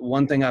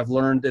 One thing I've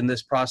learned in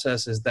this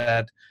process is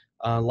that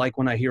like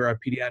when I hear our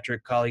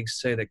pediatric colleagues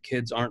say that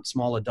kids aren't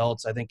small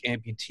adults, I think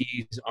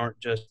amputees aren't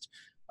just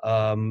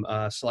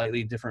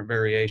slightly different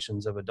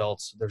variations of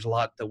adults. There's a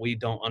lot that we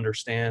don't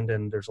understand,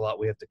 and there's a lot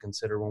we have to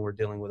consider when we're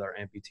dealing with our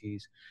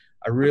amputees.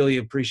 I really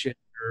appreciate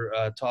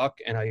your talk,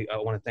 and I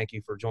want to thank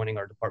you for joining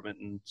our department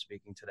and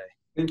speaking today.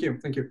 Thank you.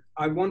 Thank you.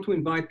 I want to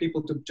invite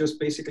people to just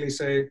basically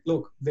say,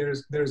 look,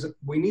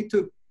 we need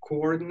to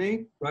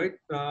coordinate, right?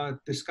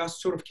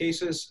 Discuss sort of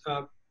cases,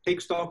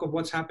 take stock of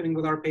what's happening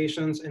with our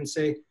patients, and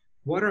say,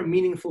 what are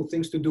meaningful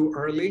things to do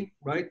early,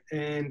 right?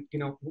 And,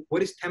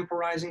 what is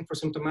temporizing for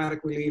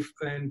symptomatic relief,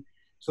 and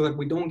so that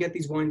we don't get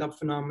these wind-up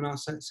phenomena,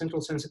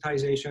 central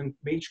sensitization,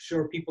 make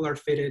sure people are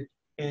fitted.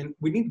 And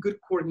we need good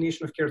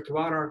coordination of care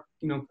throughout our,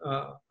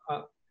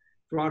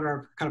 throughout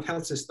our kind of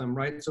health system,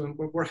 right? So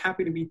we're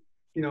happy to be,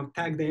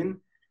 tagged in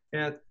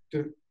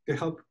to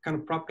help kind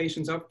of prop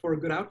patients up for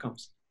good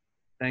outcomes.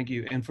 Thank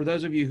you. And for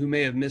those of you who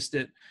may have missed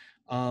it,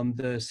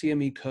 the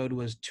CME code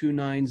was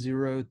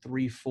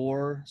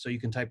 29034, so you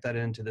can type that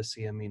into the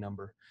CME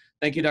number.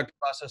 Thank you, Dr.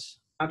 Bastas.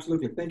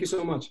 Absolutely. Thank you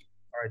so much.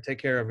 All right, take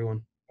care,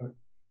 everyone.